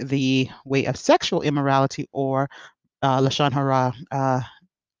in the way of sexual immorality, or lashon hara,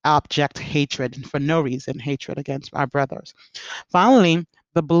 abject hatred for no reason, hatred against our brothers. Finally,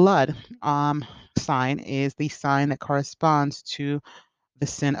 the blood sign is the sign that corresponds to the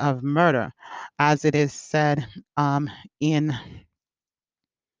sin of murder, as it is said in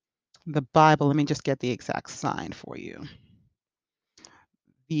the Bible. Let me just get the exact sign for you.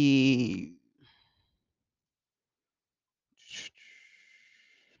 The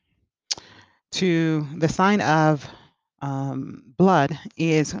sign of blood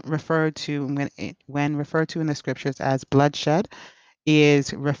is referred to when referred to in the scriptures as bloodshed,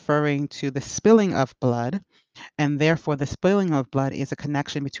 is referring to the spilling of blood, and therefore the spilling of blood is a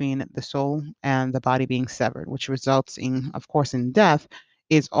connection between the soul and the body being severed, which results in, of course, in death.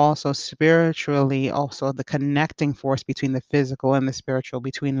 Is also spiritually also the connecting force between the physical and the spiritual,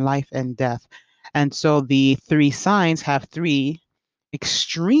 between life and death. And so the three signs have three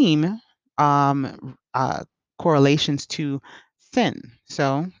extreme correlations to sin.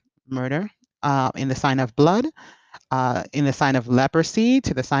 So murder in the sign of blood, in the sign of leprosy,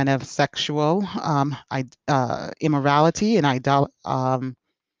 to the sign of sexual immorality and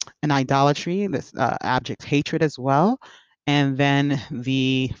idolatry, this abject hatred as well. And then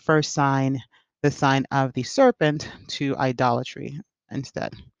the first sign, the sign of the serpent, to idolatry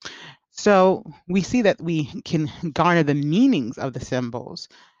instead. So we see that we can garner the meanings of the symbols.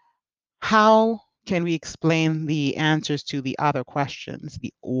 How can we explain the answers to the other questions,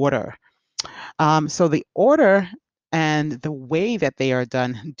 the order? So the order and the way that they are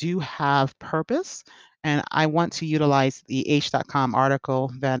done do have purpose. And I want to utilize the H.com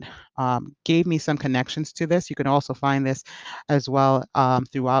article that gave me some connections to this. You can also find this as well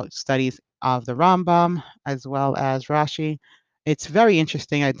throughout studies of the Rambam as well as Rashi. It's very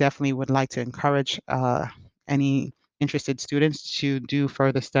interesting. I definitely would like to encourage any interested students to do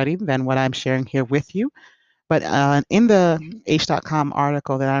further study than what I'm sharing here with you. But in the H.com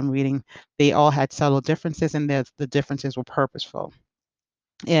article that I'm reading, they all had subtle differences, and the differences were purposeful.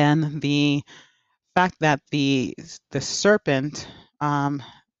 And the fact that the serpent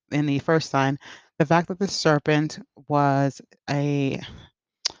in the first sign, the fact that the serpent was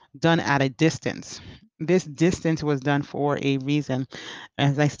done at a distance, this distance was done for a reason.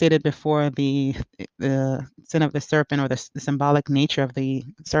 As I stated before, the sin of the serpent, or the symbolic nature of the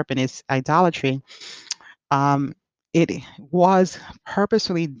serpent, is idolatry. Um, it was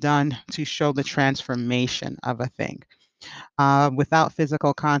purposefully done to show the transformation of a thing. Without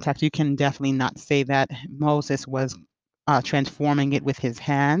physical contact, you can definitely not say that Moses was transforming it with his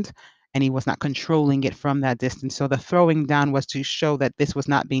hand, and he was not controlling it from that distance. So the throwing down was to show that this was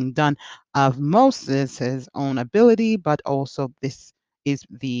not being done of Moses' own ability, but also this is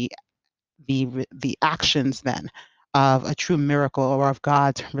the actions then of a true miracle, or of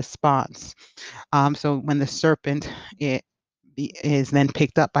God's response. So when the serpent is then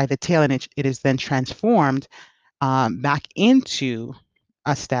picked up by the tail, and it is then transformed back into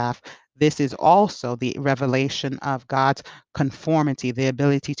a staff, this is also the revelation of God's conformity, the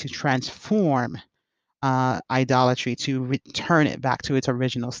ability to transform idolatry, to return it back to its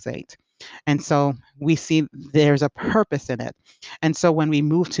original state. And so we see there's a purpose in it. And so when we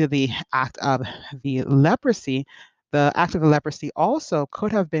move to the act of the act of the leprosy also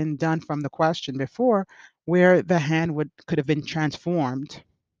could have been done from the question before, where the hand could have been transformed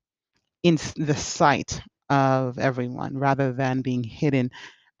in the sight of everyone, rather than being hidden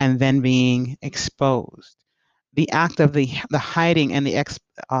and then being exposed. The act of the hiding and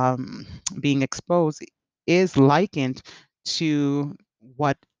being exposed is likened to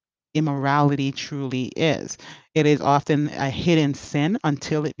what immorality truly is. It is often a hidden sin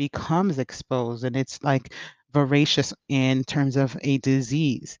until it becomes exposed, and it's like voracious in terms of a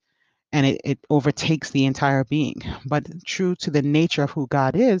disease, and it overtakes the entire being. But true to the nature of who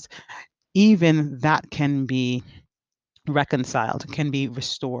God is, even that can be reconciled, can be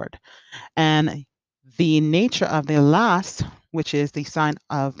restored. And the nature of the last, which is the sign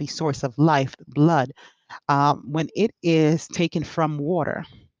of the source of life, blood, when it is taken from water,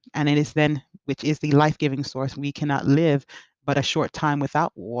 and it is then, which is the life giving source, we cannot live but a short time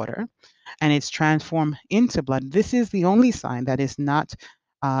without water, and it's transformed into blood. This is the only sign that is not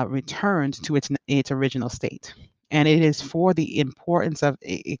returned to its original state. And it is for the importance of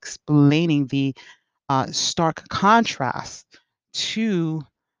explaining the stark contrast to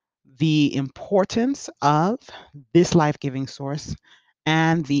the importance of this life giving source,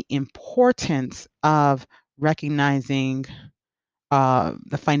 and the importance of recognizing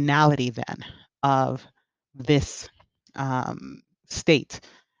the finality then of this state.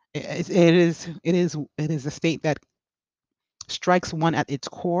 It is a state that strikes one at its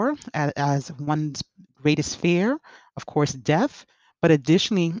core, as one's greatest fear, of course, death. But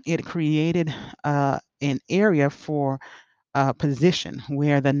additionally, it created an area for position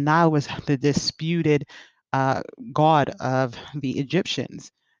where the Nile was the disputed uh, god of the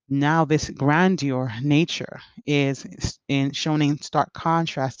Egyptians. Now, this grandeur nature is shown in stark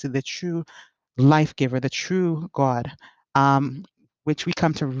contrast to the true life giver, the true God, which we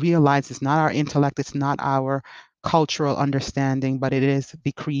come to realize is not our intellect, it's not our cultural understanding, but it is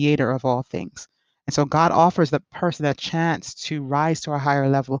the creator of all things. And so God offers the person a chance to rise to a higher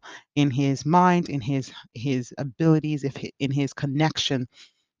level in his mind, in his abilities, in his connection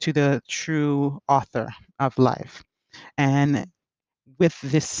to the true author of life. And with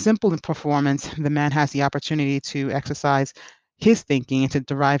this simple performance, the man has the opportunity to exercise his thinking and to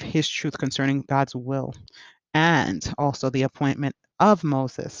derive his truth concerning God's will, and also the appointment of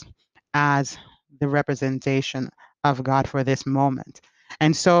Moses as the representation of God for this moment.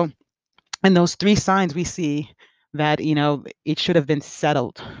 And so in those three signs, we see that it should have been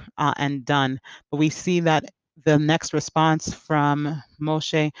settled and done, but we see that the next response from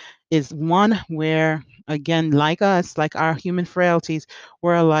Moshe is one where, again, like us, like our human frailties,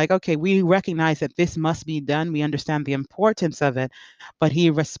 we're like, okay, we recognize that this must be done, we understand the importance of it, but he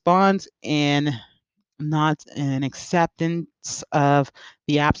responds in not an acceptance of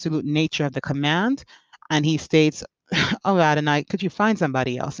the absolute nature of the command, and he states, oh Adonai, could you find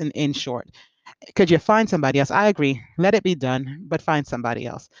somebody else? In short, could you find somebody else? I agree. Let it be done, but find somebody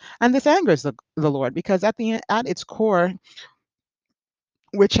else. And this angers the Lord, because at its core,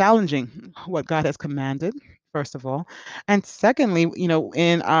 we're challenging what God has commanded, first of all. And secondly,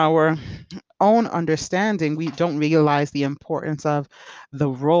 in our own understanding, we don't realize the importance of the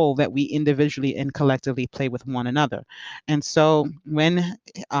role that we individually and collectively play with one another. And so when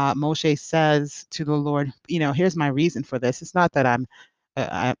Moshe says to the Lord, here's my reason for this, it's not that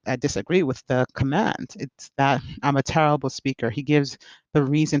I disagree with the command. It's that I'm a terrible speaker. He gives the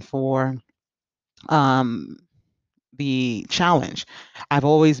reason for um, the challenge.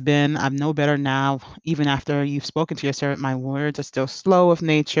 I'm no better now, even after you've spoken to your servant. My words are still slow of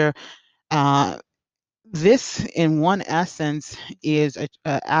nature. Uh, this, in one essence, is a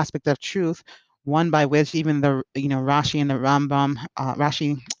aspect of truth one by which even the Rashi and the Rambam,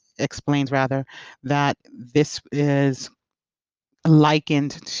 Rashi explains rather that this is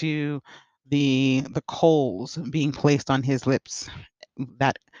likened to the coals being placed on his lips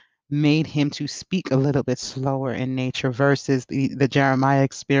that made him to speak a little bit slower in nature versus the Jeremiah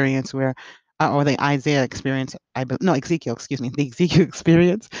experience where or the Isaiah experience, no, Ezekiel, excuse me, the Ezekiel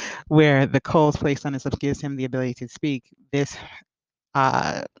experience where the coals placed on his lips gives him the ability to speak. This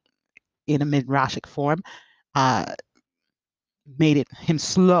uh, in a midrashic form uh, made it him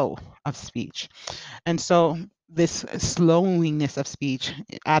slow of speech. And so this slowingness of speech,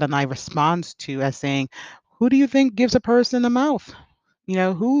 Adonai responds to as saying, who do you think gives a person a mouth?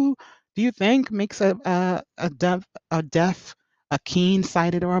 Who do you think makes a deaf, a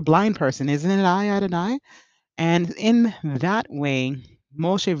keen-sighted, or a blind person? Isn't it I, Adonai? And in that way,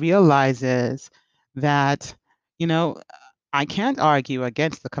 Moshe realizes that, you know, I can't argue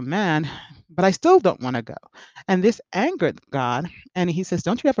against the command, but I still don't want to go. And this angered God. And he says,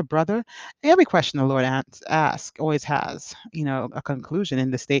 don't you have a brother? Every question the Lord asks always has, a conclusion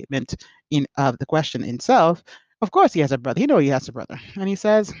in the statement of the question itself. Of course, he has a brother. He knows he has a brother. And he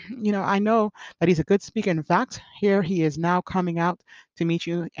says, I know that he's a good speaker. In fact, here he is now coming out to meet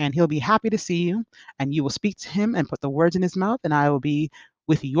you, and he'll be happy to see you. And you will speak to him and put the words in his mouth, and I will be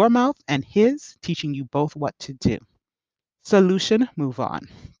with your mouth and his, teaching you both what to do. Solution, move on.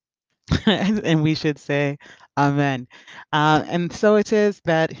 And we should say amen. And so it is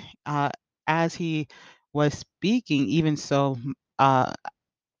that uh, as he was speaking, even so, uh,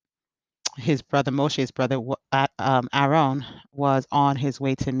 his brother Moshe's brother Aaron was on his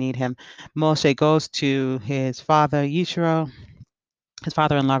way to meet him. Moshe goes to his father Yitro, his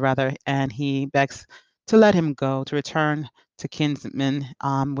father-in-law rather, and he begs to let him go to return to kinsmen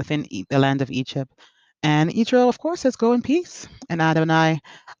within the land of Egypt. And Yitro, of course, says, "Go in peace." And Adonai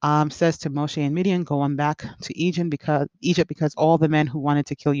says to Moshe and Midian, "Go on back to Egypt because all the men who wanted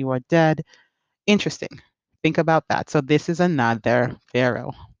to kill you are dead." Interesting. Think about that. So this is another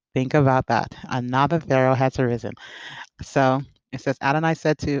Pharaoh. Think about that. Another Pharaoh has arisen. So it says Adonai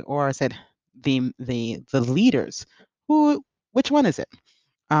said to, or said the leaders, which one is it?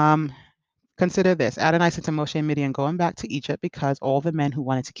 Um, Consider this. Adonai said to Moshe and Midian, going back to Egypt because all the men who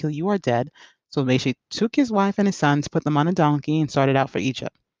wanted to kill you are dead. So Moshe took his wife and his sons, put them on a donkey, and started out for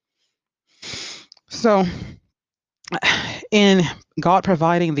Egypt. So in God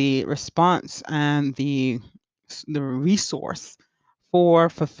providing the response and the resource for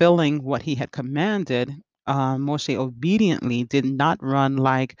fulfilling what he had commanded, Moshe obediently did not run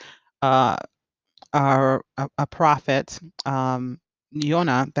like uh, a prophet,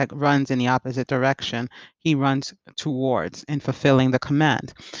 Yonah, that runs in the opposite direction. He runs towards and fulfilling the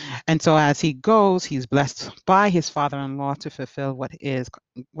command. And so as he goes, he's blessed by his father-in-law to fulfill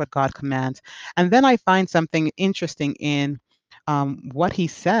what God commands. And then I find something interesting in what he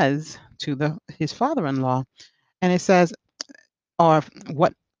says to his father-in-law. And it says, or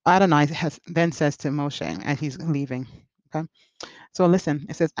what Adonai then says to Moshe as he's leaving. Okay. So listen,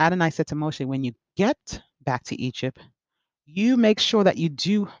 it says, Adonai said to Moshe, when you get back to Egypt, you make sure that you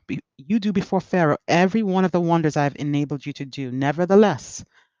do before Pharaoh every one of the wonders I've enabled you to do. Nevertheless,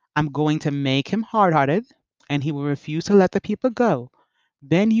 I'm going to make him hard-hearted, and he will refuse to let the people go.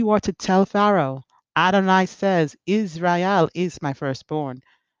 Then you are to tell Pharaoh, Adonai says, Israel is my firstborn.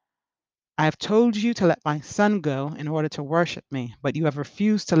 I have told you to let my son go in order to worship me, but you have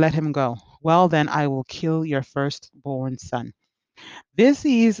refused to let him go. Well, then I will kill your firstborn son. This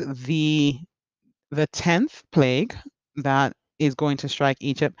is the 10th plague that is going to strike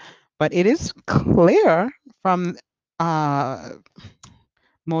Egypt, but it is clear from uh,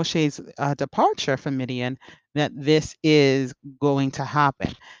 Moshe's departure from Midian that this is going to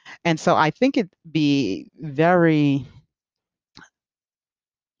happen. And so I think it'd be very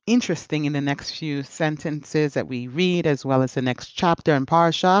interesting in the next few sentences that we read, as well as the next chapter in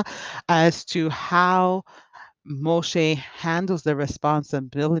Parsha, as to how Moshe handles the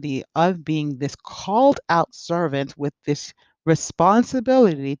responsibility of being this called out servant with this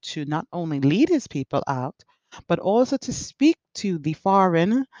responsibility to not only lead his people out, but also to speak to the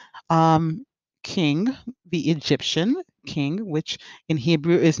foreign king, the Egyptian king, which in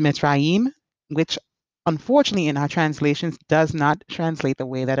Hebrew is Mitzrayim, which unfortunately in our translations does not translate the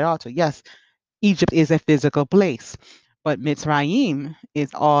way that it ought to. Yes, Egypt is a physical place, but Mitzrayim is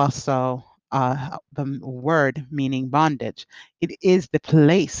also the word meaning bondage. It is the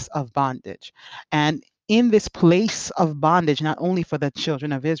place of bondage. And in this place of bondage, not only for the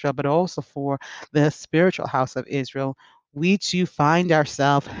children of Israel, but also for the spiritual house of Israel, we too find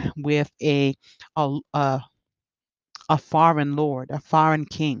ourselves with a, a foreign lord, a foreign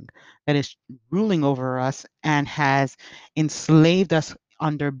king that is ruling over us and has enslaved us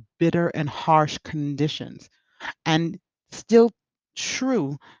under bitter and harsh conditions. And still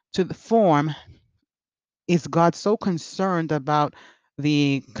true to the form, is God so concerned about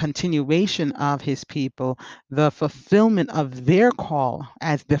the continuation of his people, the fulfillment of their call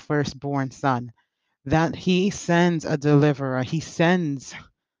as the firstborn son, that he sends a deliverer, he sends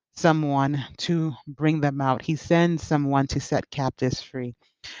someone to bring them out, he sends someone to set captives free.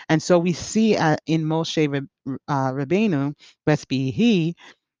 And so we see in Moshe Rabbeinu, blessed be he,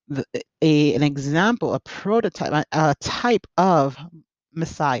 an example, a prototype, a type of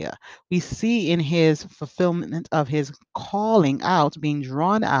Messiah. We see in his fulfillment of his calling out, being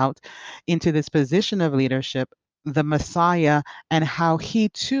drawn out into this position of leadership, the Messiah, and how he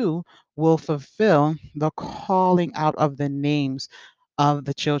too will fulfill the calling out of the names of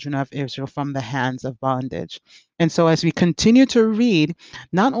the children of Israel from the hands of bondage. And so, as we continue to read,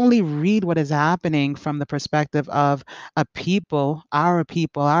 not only read what is happening from the perspective of a people, our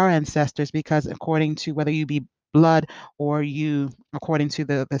ancestors, because according to whether you be blood or you, according to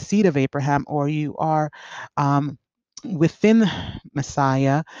the seed of Abraham, or you are within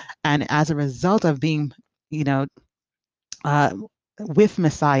Messiah, and as a result of being, you know, uh, with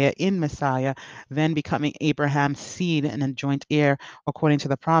Messiah, in Messiah, then becoming Abraham's seed and a joint heir according to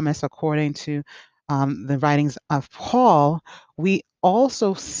the promise, according to the writings of Paul, we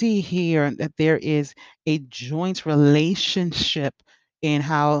also see here that there is a joint relationship in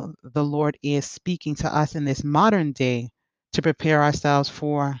how the Lord is speaking to us in this modern day to prepare ourselves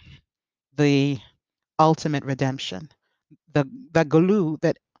for the ultimate redemption, the galu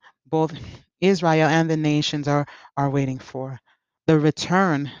that both Israel and the nations are waiting for, the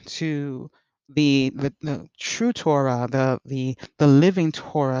return to the true Torah, the living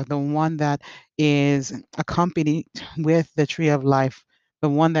Torah, the one that is accompanied with the tree of life, the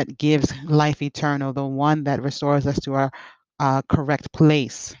one that gives life eternal, the one that restores us to our correct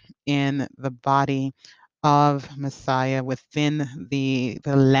place in the body of Messiah within the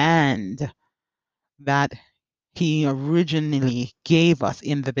land that he originally gave us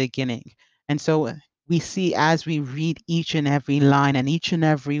in the beginning. And so we see as we read each and every line and each and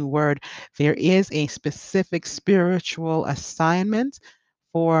every word, there is a specific spiritual assignment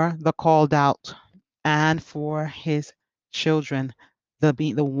for the called out and for his children,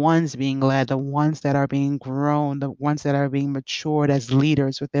 the ones being led, the ones that are being grown, the ones that are being matured as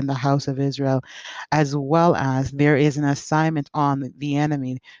leaders within the house of Israel, as well as there is an assignment on the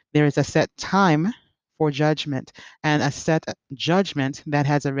enemy. There is a set time for judgment and a set judgment that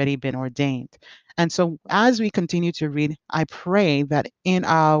has already been ordained. And so as we continue to read, I pray that in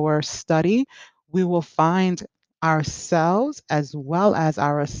our study, we will find ourselves as well as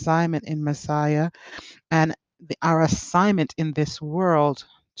our assignment in Messiah and our assignment in this world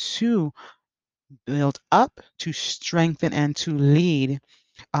to build up, to strengthen, and to lead.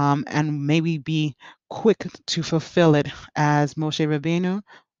 And may we be quick to fulfill it as Moshe Rabbeinu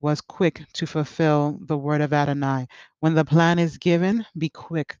was quick to fulfill the word of Adonai. When the plan is given, be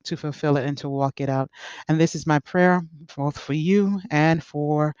quick to fulfill it and to walk it out. And this is my prayer both for you and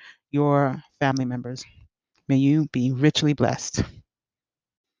for your family members. May you be richly blessed.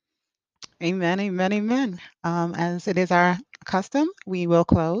 Amen, amen, amen. As it is our custom, we will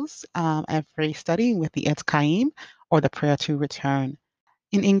close every study with the Etz Chaim, or the prayer to return.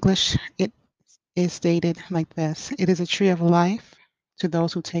 In English, it is stated like this: It is a tree of life to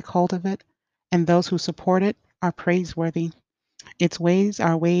those who take hold of it, and those who support it are praiseworthy. Its ways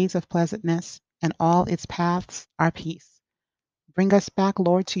are ways of pleasantness, and all its paths are peace. Bring us back,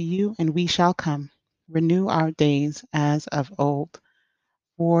 Lord, to you, and we shall come. Renew our days as of old.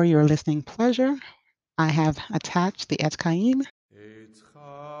 For your listening pleasure, I have attached the Etz Chaim. Etz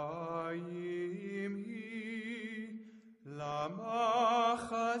Chaim hi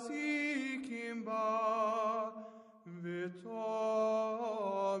lamachazikim ba v'tomechea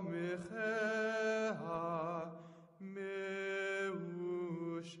meushar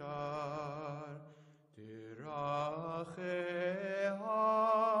derachea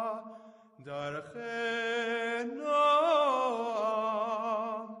darchei noam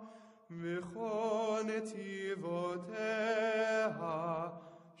v'chol netivoteha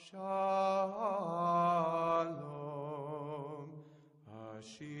shalom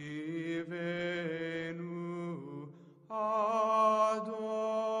Ashivenu Adonai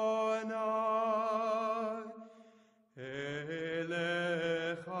Elecha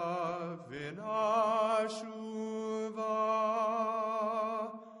v'nashuva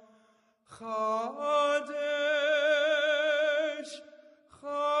Chadesh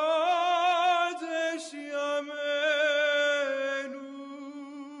Chadesh Yameinu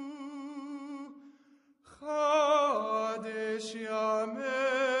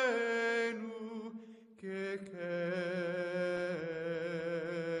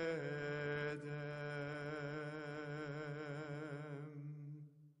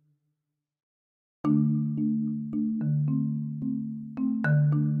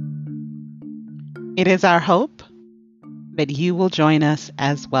It is our hope that you will join us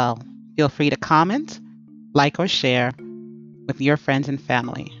as well. Feel free to comment, like, or share with your friends and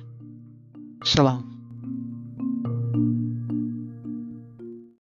family. Shalom.